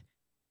episode.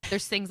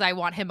 There's things I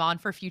want him on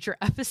for future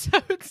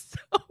episodes.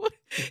 So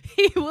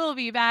he will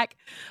be back.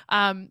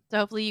 So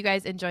hopefully you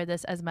guys enjoyed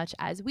this as much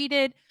as we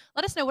did.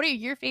 Let us know, what are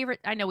your favorite?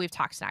 I know we've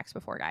talked snacks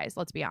before, guys.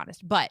 Let's be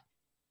honest. But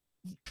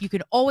you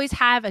can always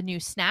have a new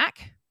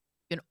snack.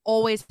 You can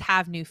always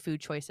have new food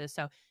choices.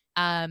 So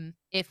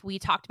if we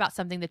talked about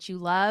something that you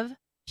love,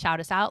 shout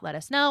us out. Let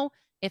us know.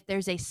 If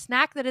there's a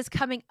snack that is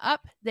coming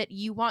up that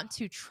you want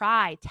to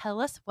try, tell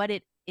us what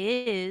it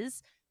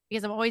is,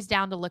 because I'm always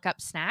down to look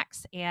up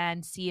snacks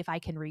and see if I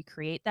can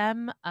recreate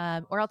them,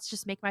 or else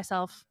just make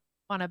myself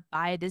want to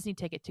buy a Disney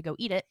ticket to go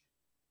eat it.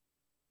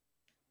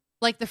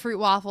 Like the fruit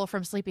waffle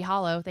from Sleepy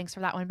Hollow. Thanks for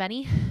that one,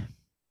 Benny.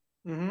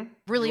 Mm-hmm.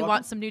 Really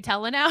want some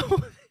Nutella now.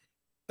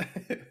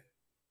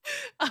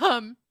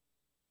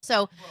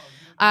 So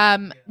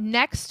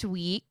next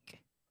week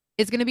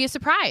is going to be a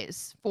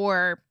surprise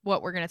for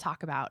what we're going to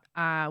talk about.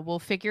 We'll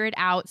figure it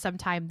out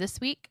sometime this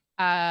week.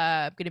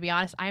 I'm going to be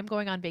honest, I am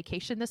going on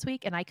vacation this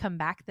week, and I come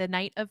back the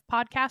night of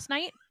podcast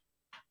night.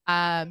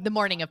 The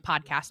morning of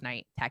podcast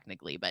night,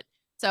 technically. But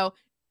so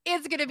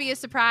it's going to be a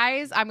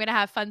surprise. I'm going to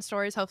have fun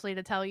stories, hopefully,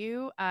 to tell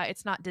you.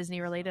 It's not Disney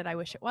related. I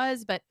wish it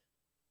was, but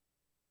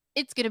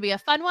it's going to be a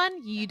fun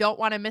one. You don't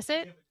want to miss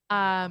it.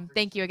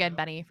 Thank you again,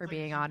 Benny, for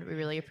being on. We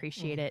really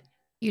appreciate it.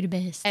 You're the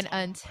best. And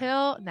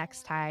until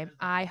next time,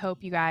 I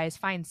hope you guys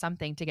find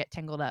something to get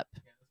tangled up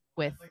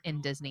with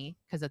in Disney,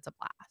 because it's a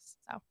blast.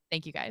 So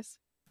thank you guys.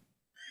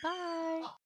 Bye.